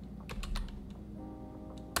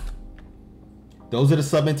 Those are the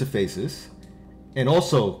sub interfaces. And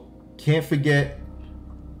also, can't forget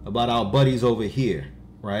about our buddies over here,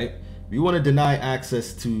 right? We want to deny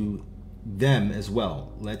access to them as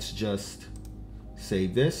well. Let's just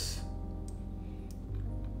save this.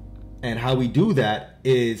 And how we do that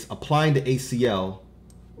is applying the ACL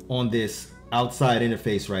on this outside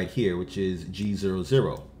interface right here, which is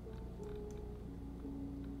G00.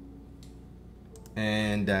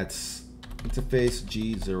 And that's interface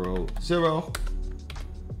G00.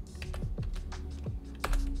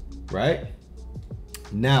 Right?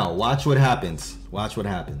 Now, watch what happens. Watch what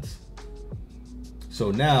happens.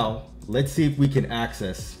 So now, let's see if we can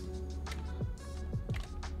access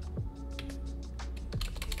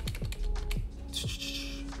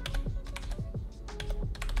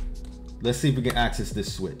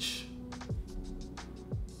this switch.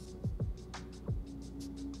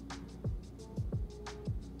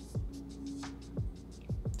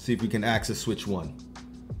 See if we can access switch 1.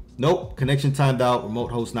 Nope, connection timed out,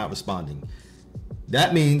 remote host not responding.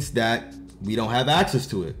 That means that we don't have access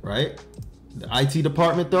to it, right? The IT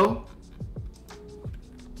department though,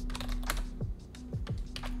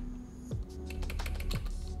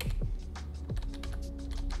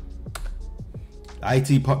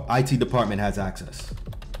 IT department has access.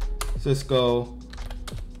 Cisco,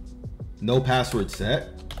 no password set.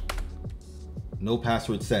 No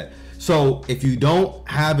password set. So if you don't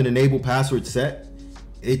have an enable password set,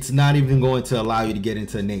 it's not even going to allow you to get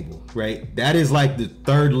into enable, right? That is like the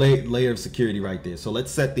third layer of security right there. So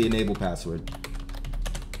let's set the enable password.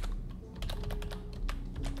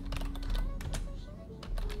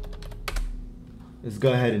 Let's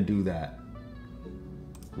go ahead and do that.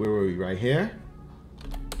 Where were we? Right here.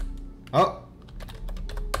 Oh,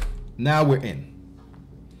 now we're in,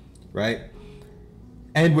 right?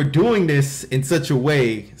 And we're doing this in such a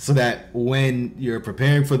way so that when you're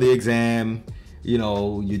preparing for the exam, you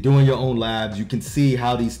know, you're doing your own labs, you can see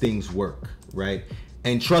how these things work, right?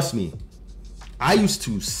 And trust me, I used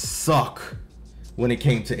to suck when it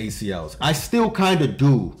came to ACLs. I still kind of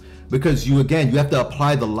do, because you have to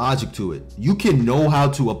apply the logic to it. You can know how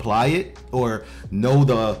to apply it or know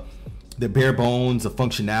the bare bones, the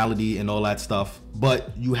functionality and all that stuff,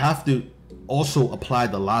 but you have to also apply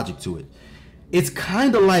the logic to it. It's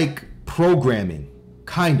kind of like programming,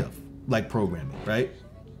 right?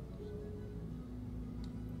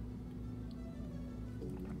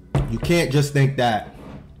 You can't just think that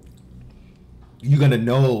you're gonna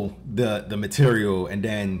know the material and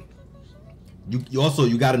then you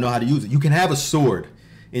got to know how to use it. You can have a sword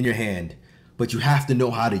in your hand, but you have to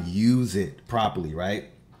know how to use it properly,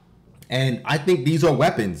 right? And I think these are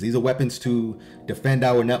weapons. These are weapons to defend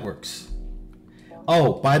our networks.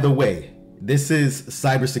 Oh, by the way, this is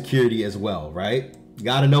cybersecurity as well, right? You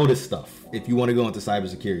got to know this stuff if you want to go into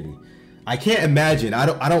cybersecurity. I can't imagine, I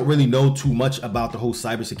don't really know too much about the whole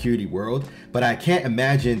cybersecurity world, but I can't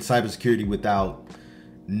imagine cybersecurity without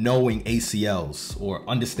knowing ACLs or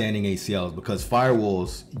understanding ACLs, because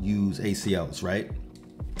firewalls use ACLs, right?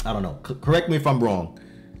 I don't know. Correct me if I'm wrong.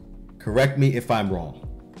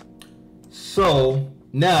 So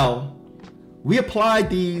now we applied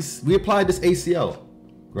this ACL,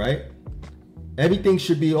 right? Everything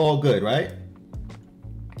should be all good, right?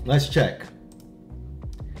 Let's check.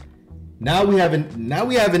 Now we have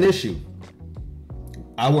an issue.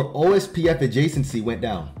 Our OSPF adjacency went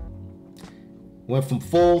down. Went from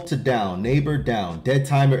full to down, neighbor down, dead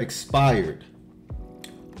timer expired.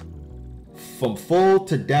 From full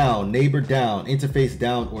to down, neighbor down, interface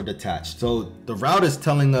down or detached. So the router is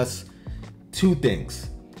telling us two things.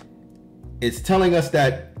 It's telling us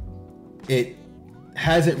that it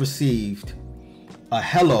hasn't received a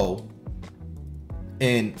hello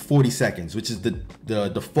in 40 seconds, which is the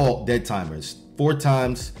default dead timers. 4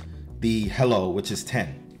 times the hello, which is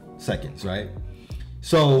 10 seconds, right?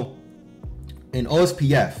 So in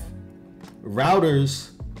OSPF,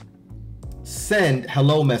 routers send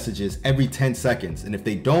hello messages every 10 seconds. And if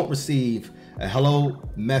they don't receive a hello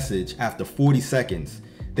message after 40 seconds,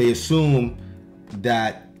 they assume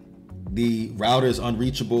that the router is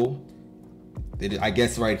unreachable. I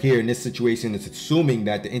guess right here in this situation, it's assuming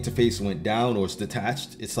that the interface went down or it's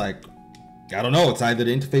detached. It's like, I don't know, it's either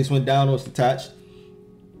the interface went down or it's detached.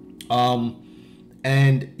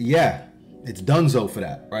 And yeah, it's donezo for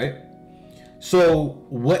that, right? So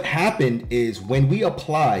what happened is when we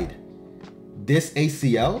applied this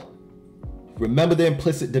ACL, remember the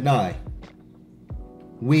implicit deny,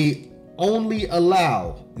 we only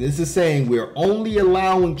allow, this is saying we're only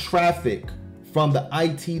allowing traffic from the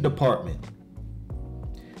IT department.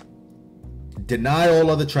 Deny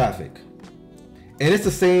all other traffic. And it's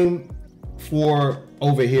the same for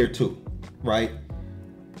over here too, right?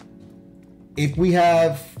 If we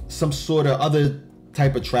have some sort of other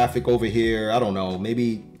type of traffic over here, I don't know,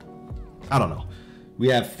 maybe, I don't know, we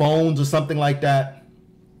have phones or something like that,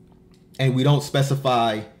 and we don't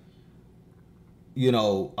specify, you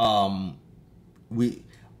know, we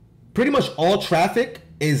pretty much all traffic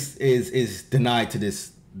is denied to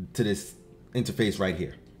this interface right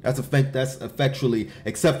here. That's effectually,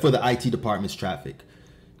 except for the IT department's traffic.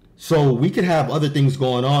 So we could have other things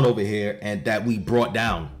going on over here and that we brought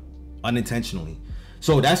down unintentionally.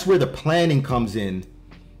 So that's where the planning comes in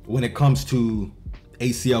when it comes to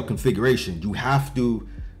ACL configuration. You have to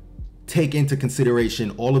take into consideration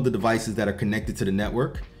all of the devices that are connected to the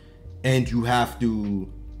network, and you have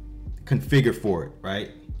to configure for it, right?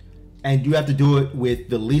 And you have to do it with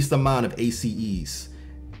the least amount of ACEs.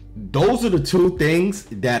 Those are the two things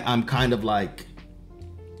that I'm kind of like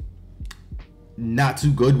not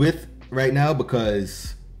too good with right now,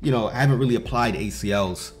 because, you know, I haven't really applied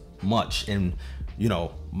ACLs much in, you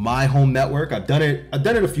know, my home network. I've done it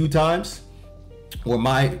a few times, or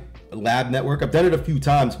my lab network. I've done it a few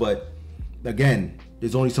times, but again,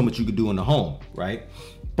 there's only so much you can do in the home, right?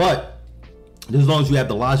 But as long as you have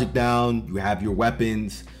the logic down, you have your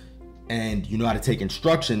weapons, and you know how to take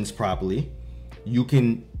instructions properly, you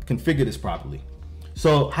can configure this properly.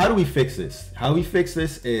 So how do we fix this? How we fix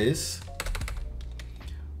this is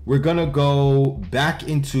we're gonna go back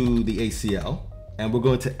into the ACL and we're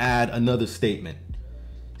going to add another statement.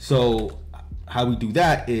 So how we do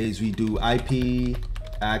that is we do IP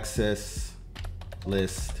access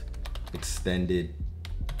list extended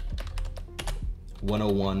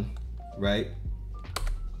 101, right?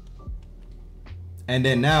 And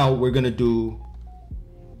then now we're gonna do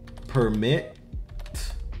permit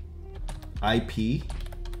IP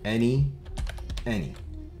any.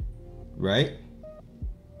 right?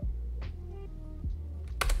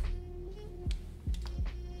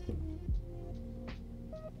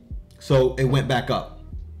 So it went back up,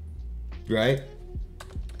 right?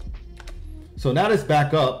 So now that it's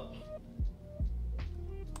back up,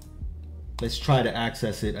 let's try to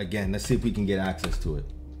access it again. Let's see if we can get access to it.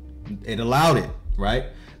 It allowed it, right?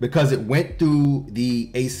 Because it went through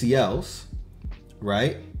the ACLs,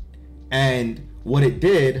 right? And what it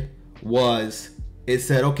did was it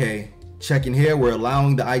said, okay, checking here, we're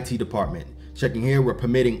allowing the IT department. Checking here, we're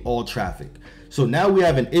permitting all traffic. So now we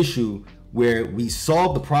have an issue where we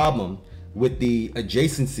solved the problem with the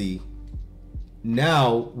adjacency.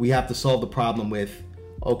 Now we have to solve the problem with,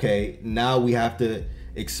 okay, now we have to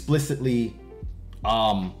explicitly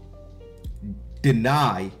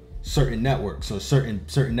deny certain networks or certain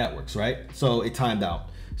networks, right? So it timed out.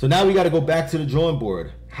 So now we got to go back to the drawing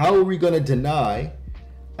board. How are we going to deny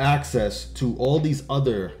access to all these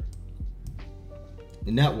other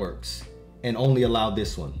networks and only allow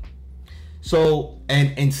this one? So,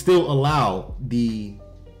 and still allow the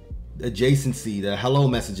adjacency, the hello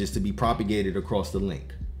messages, to be propagated across the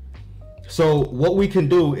link. So what we can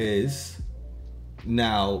do is,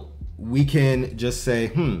 now we can just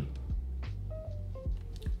say,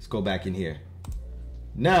 let's go back in here.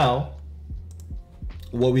 Now,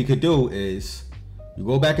 what we could do is, you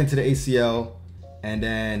go back into the ACL, and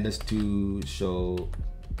then let's do show.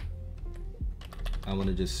 I want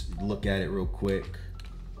to just look at it real quick.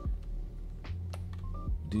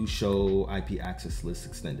 Do show IP access list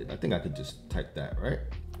extended. I think I could just type that, right?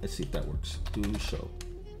 Let's see if that works. Do show.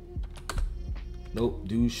 Nope.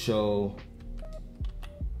 Do show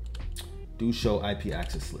IP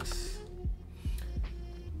access list.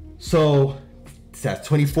 So that's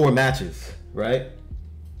 24 matches, right?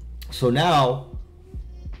 So now,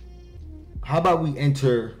 how about we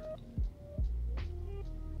enter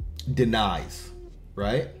denies,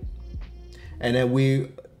 right? And then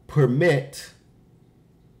we permit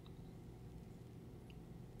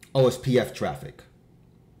OSPF traffic,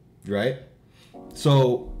 right?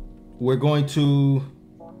 So we're going to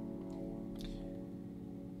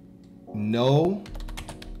no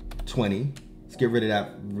 20. Let's get rid of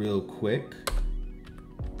that real quick.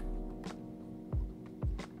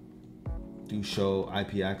 Do show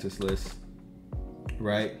IP access list,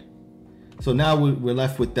 right? So now we're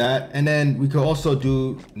left with that. And then we could also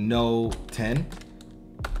do no 10.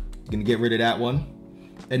 Gonna get rid of that one.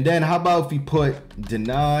 And then how about if we put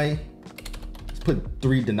deny, let's put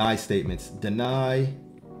 3 deny statements. Deny.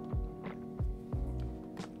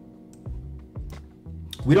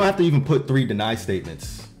 We don't have to even put 3 deny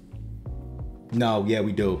statements. No, yeah,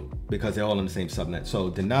 we do, because they're all in the same subnet. So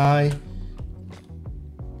deny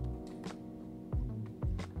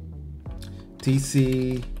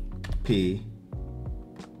TCP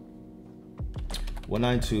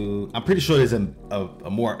 192. I'm pretty sure there's a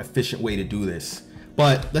more efficient way to do this,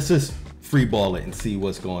 but let's just free ball it and see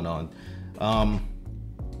what's going on.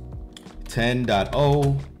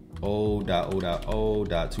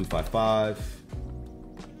 10.0.0.0.255,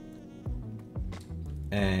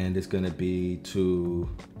 and it's gonna be to,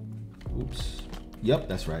 oops, yep,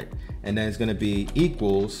 that's right. And then it's gonna be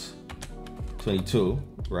equals 22,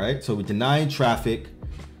 right? So we're denying traffic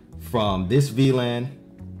from this VLAN.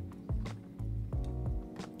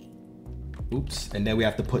 Oops, and then we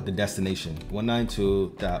have to put the destination,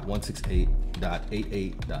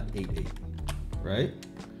 192.168.88.88, right?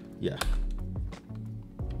 Yeah.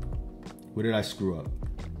 Where did I screw up?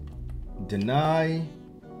 Deny.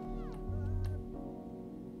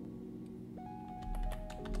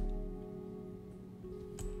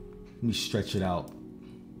 Let me stretch it out.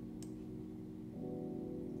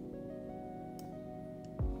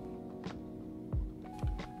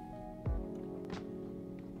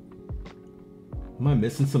 Am I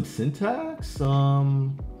missing some syntax?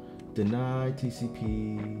 Deny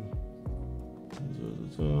TCP.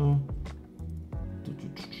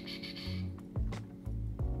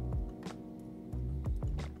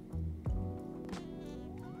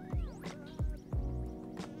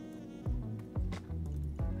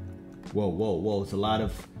 Whoa. It's a lot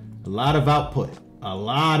of output,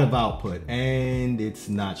 and it's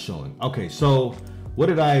not showing. Okay, so what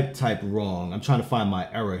did I type wrong? I'm trying to find my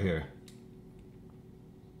error here.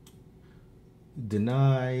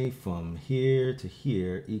 Deny from here to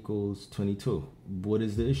here equals 22. What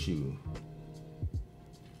is the issue?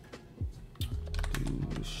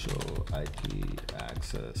 Do show IP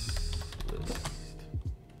access list.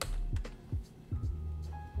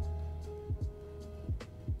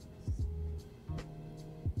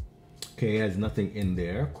 Okay, it has nothing in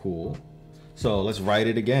there. Cool. So let's write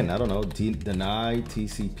it again. I don't know, deny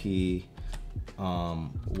TCP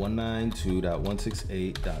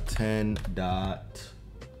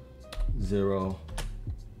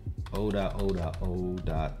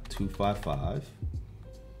 192.168.10.0.0.0.255.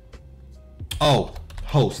 Oh,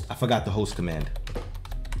 host. I forgot the host command.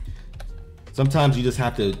 Sometimes you just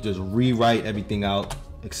have to just rewrite everything out,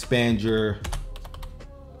 expand your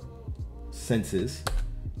senses.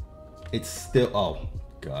 It's still, oh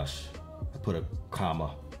gosh, I put a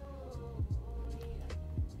comma.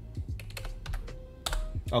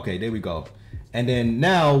 Okay, there we go. And then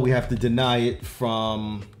now we have to deny it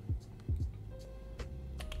from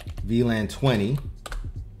VLAN 20.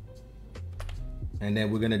 And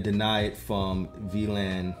then we're gonna deny it from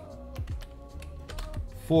VLAN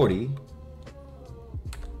 40.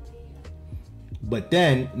 But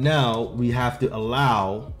then now we have to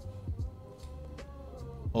allow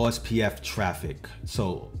OSPF traffic.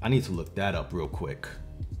 So I need to look that up real quick.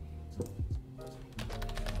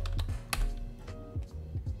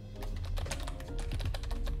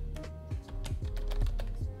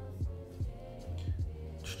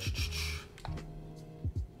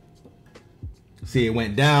 See, it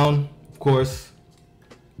went down, of course,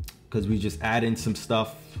 because we just add in some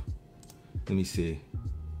stuff. Let me see.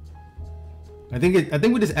 I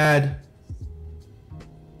think we just add.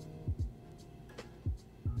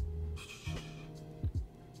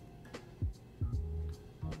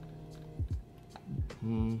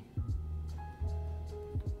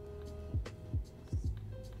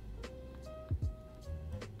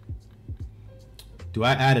 Do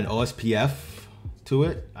I add an OSPF to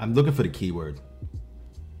it? I'm looking for the keyword.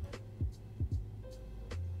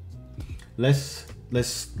 Let's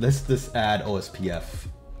just add OSPF.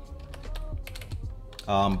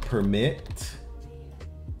 Permit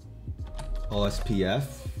OSPF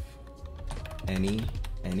any.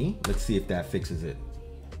 Let's see if that fixes it.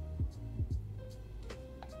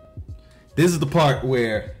 This is the part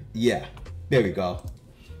where, yeah, there we go.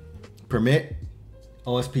 Permit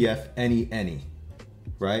OSPF any,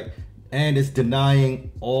 right? And it's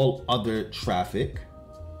denying all other traffic.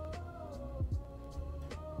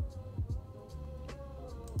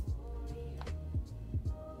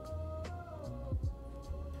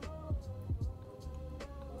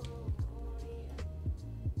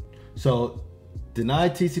 So deny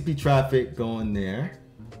TCP traffic going there.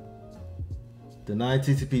 Deny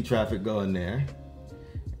TCP traffic going there.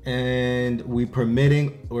 And we're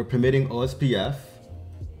permitting OSPF.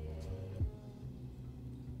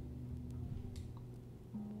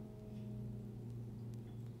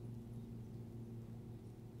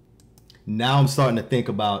 Now I'm starting to think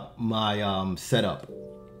about my setup,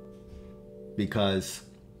 because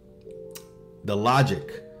the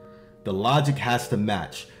logic has to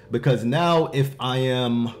match. Because now if I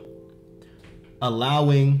am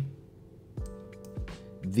allowing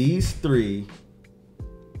these three,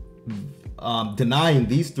 denying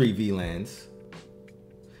these three VLANs,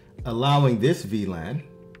 allowing this VLAN,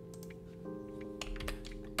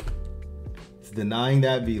 it's denying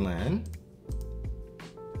that VLAN,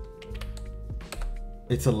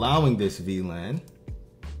 it's allowing this VLAN,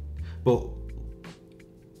 but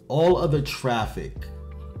all other traffic,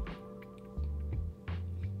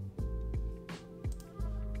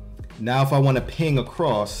 now if I want to ping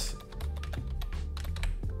across,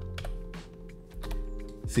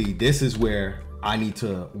 see, this is where I need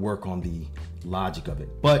to work on the logic of it.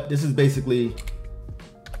 But this is basically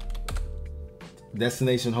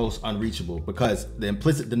destination host unreachable, because the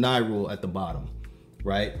implicit deny rule at the bottom,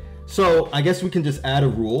 right? So I guess we can just add a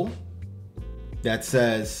rule that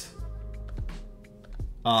says,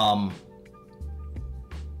 I'm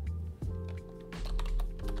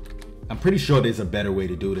pretty sure there's a better way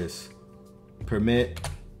to do this. Permit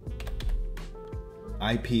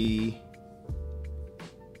IP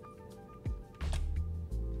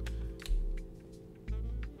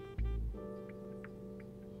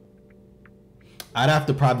I'd have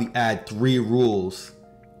to probably add 3 rules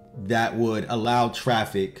that would allow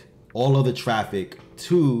traffic, all other traffic,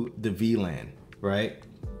 to the VLAN, right?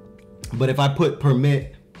 But if I put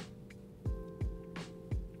permit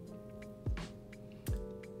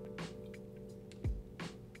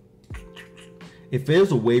if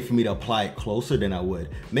there's a way for me to apply it closer, then I would.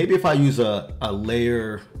 Maybe if I use a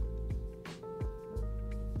layer,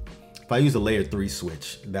 if I use a layer 3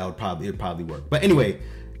 switch, it'd probably work. But anyway,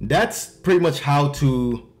 that's pretty much how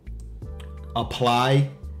to apply,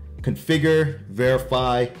 configure,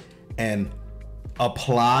 verify, and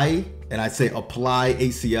apply. And I say apply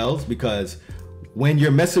ACLs, because when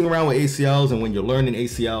you're messing around with ACLs and when you're learning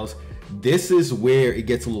ACLs, this is where it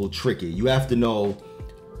gets a little tricky. You have to know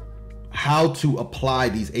how to apply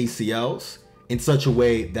these ACLs in such a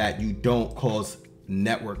way that you don't cause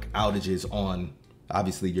network outages on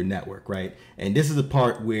obviously your network, right? And this is a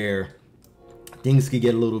part where things can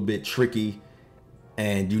get a little bit tricky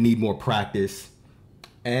and you need more practice.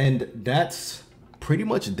 And that's pretty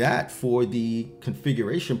much that for the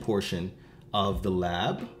configuration portion of the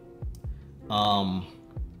lab. Let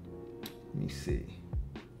me see.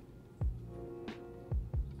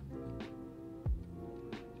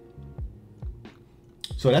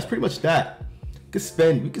 So that's pretty much that. We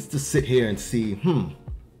could just sit here and see,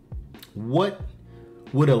 what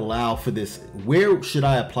would allow for this? Where should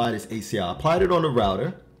I apply this ACL? I applied it on the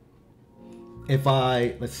router. If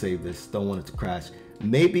let's save this, don't want it to crash.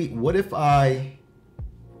 Maybe, what if I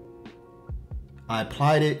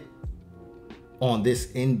applied it on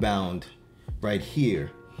this inbound right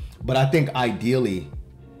here? But I think ideally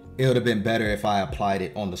it would have been better if I applied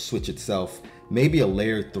it on the switch itself. Maybe a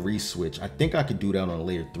layer 3 switch. I think I could do that on a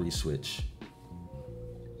layer 3 switch.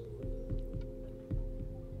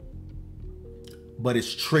 But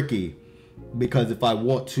it's tricky because if I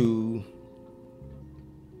want to,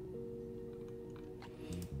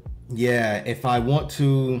 if I want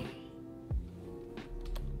to,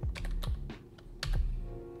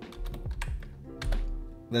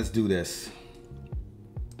 let's do this.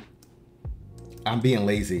 I'm being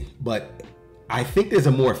lazy, but I think there's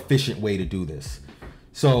a more efficient way to do this.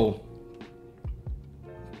 So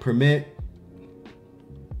permit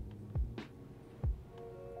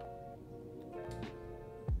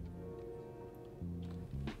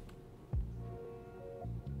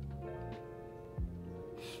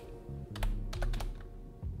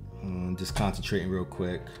just concentrating real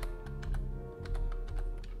quick.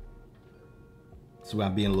 So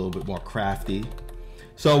I'm being a little bit more crafty.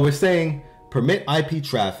 So we're saying permit IP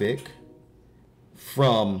traffic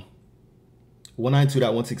from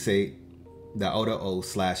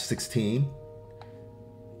 192.168.0.0/16,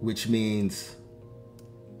 which means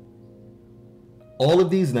all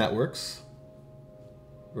of these networks,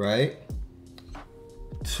 right?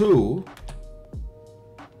 To,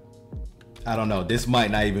 I don't know, this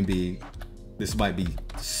might be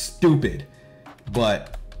stupid,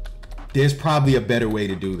 but there's probably a better way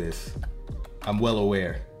to do this. I'm well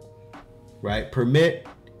aware, right? Permit,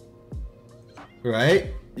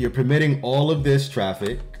 right? You're permitting all of this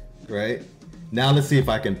traffic, right? Now let's see if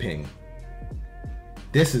I can ping.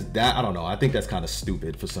 This is that, I don't know. I think that's kind of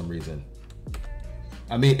stupid for some reason.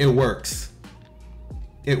 I mean, it works.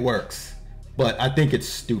 It works, but I think it's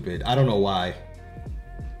stupid. I don't know why.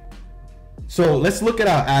 So let's look at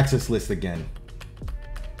our access list again.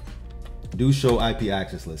 Do show IP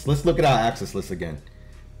access list. Let's look at our access list again.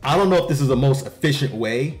 I don't know if this is the most efficient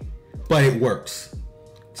way, but it works.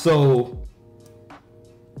 So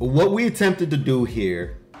what we attempted to do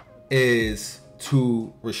here is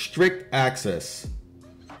to restrict access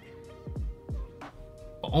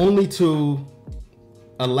only to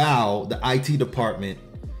allow the IT department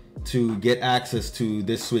to get access to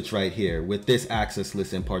this switch right here with this access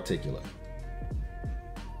list in particular.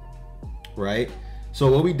 Right? So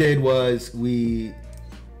what we did was we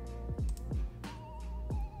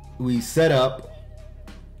set up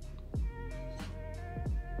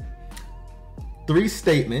 3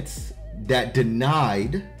 statements that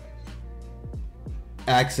denied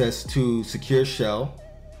access to secure shell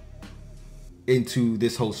into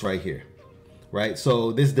this host right here, right?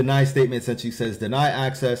 So this deny statement essentially says deny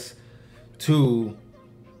access to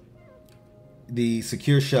the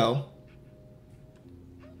secure shell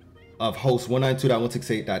of host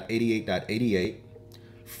 192.168.88.88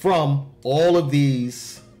 from all of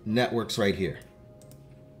these networks right here.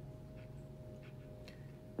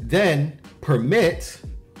 Then permit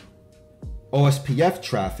OSPF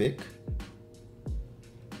traffic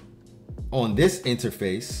on this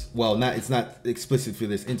interface. Well, it's not explicit for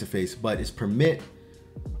this interface, but it's permit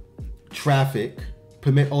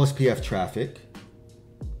OSPF traffic.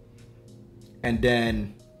 And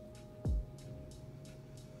then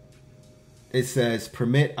it says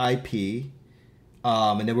permit IP,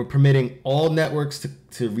 and then we're permitting all networks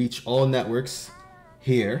to reach all networks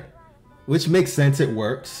here, which makes sense, it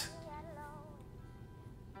works.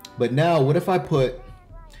 But now what if I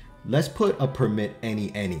let's put a permit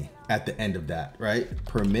any at the end of that, right?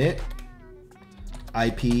 Permit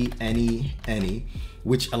IP any,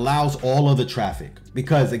 which allows all of the traffic.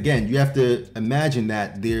 Because again, you have to imagine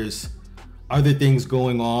that there's other things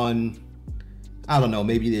going on. I don't know,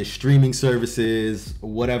 maybe there's streaming services,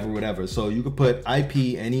 whatever. So you could put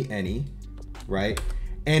IP any, right?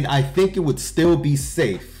 And I think it would still be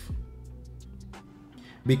safe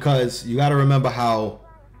because you got to remember how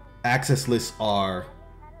access lists are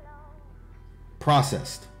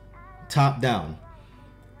processed top down.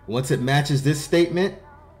 Once it matches this statement,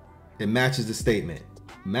 it matches the statement.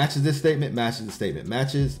 Matches this statement, matches the statement.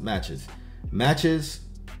 Matches,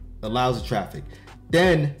 allows the traffic.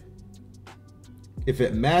 Then, if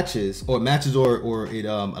it matches, or it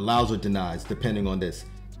allows or denies, depending on this.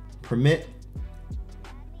 Permit,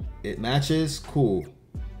 it matches, cool,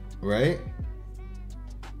 right?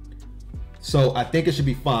 So I think it should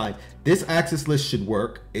be fine. This access list should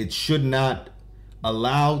work. It should not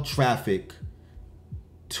allow traffic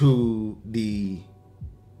to the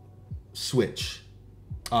switch,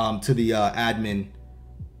 to the admin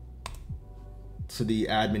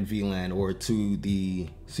VLAN, or to the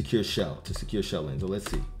secure shell, lane. So let's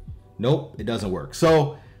see. Nope, it doesn't work.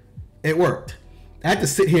 So it worked. I had to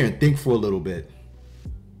sit here and think for a little bit,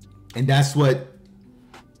 and that's what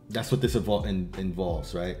this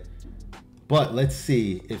involves, right? But let's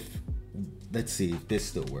see if this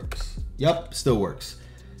still works. Yep, still works.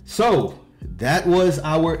 So that was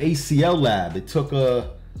our ACL lab. It took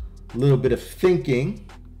a little bit of thinking,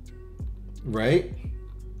 right?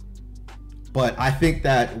 But I think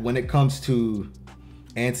that when it comes to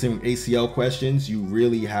answering ACL questions, you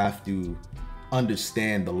really have to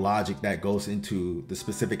understand the logic that goes into the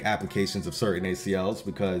specific applications of certain ACLs,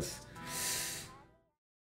 because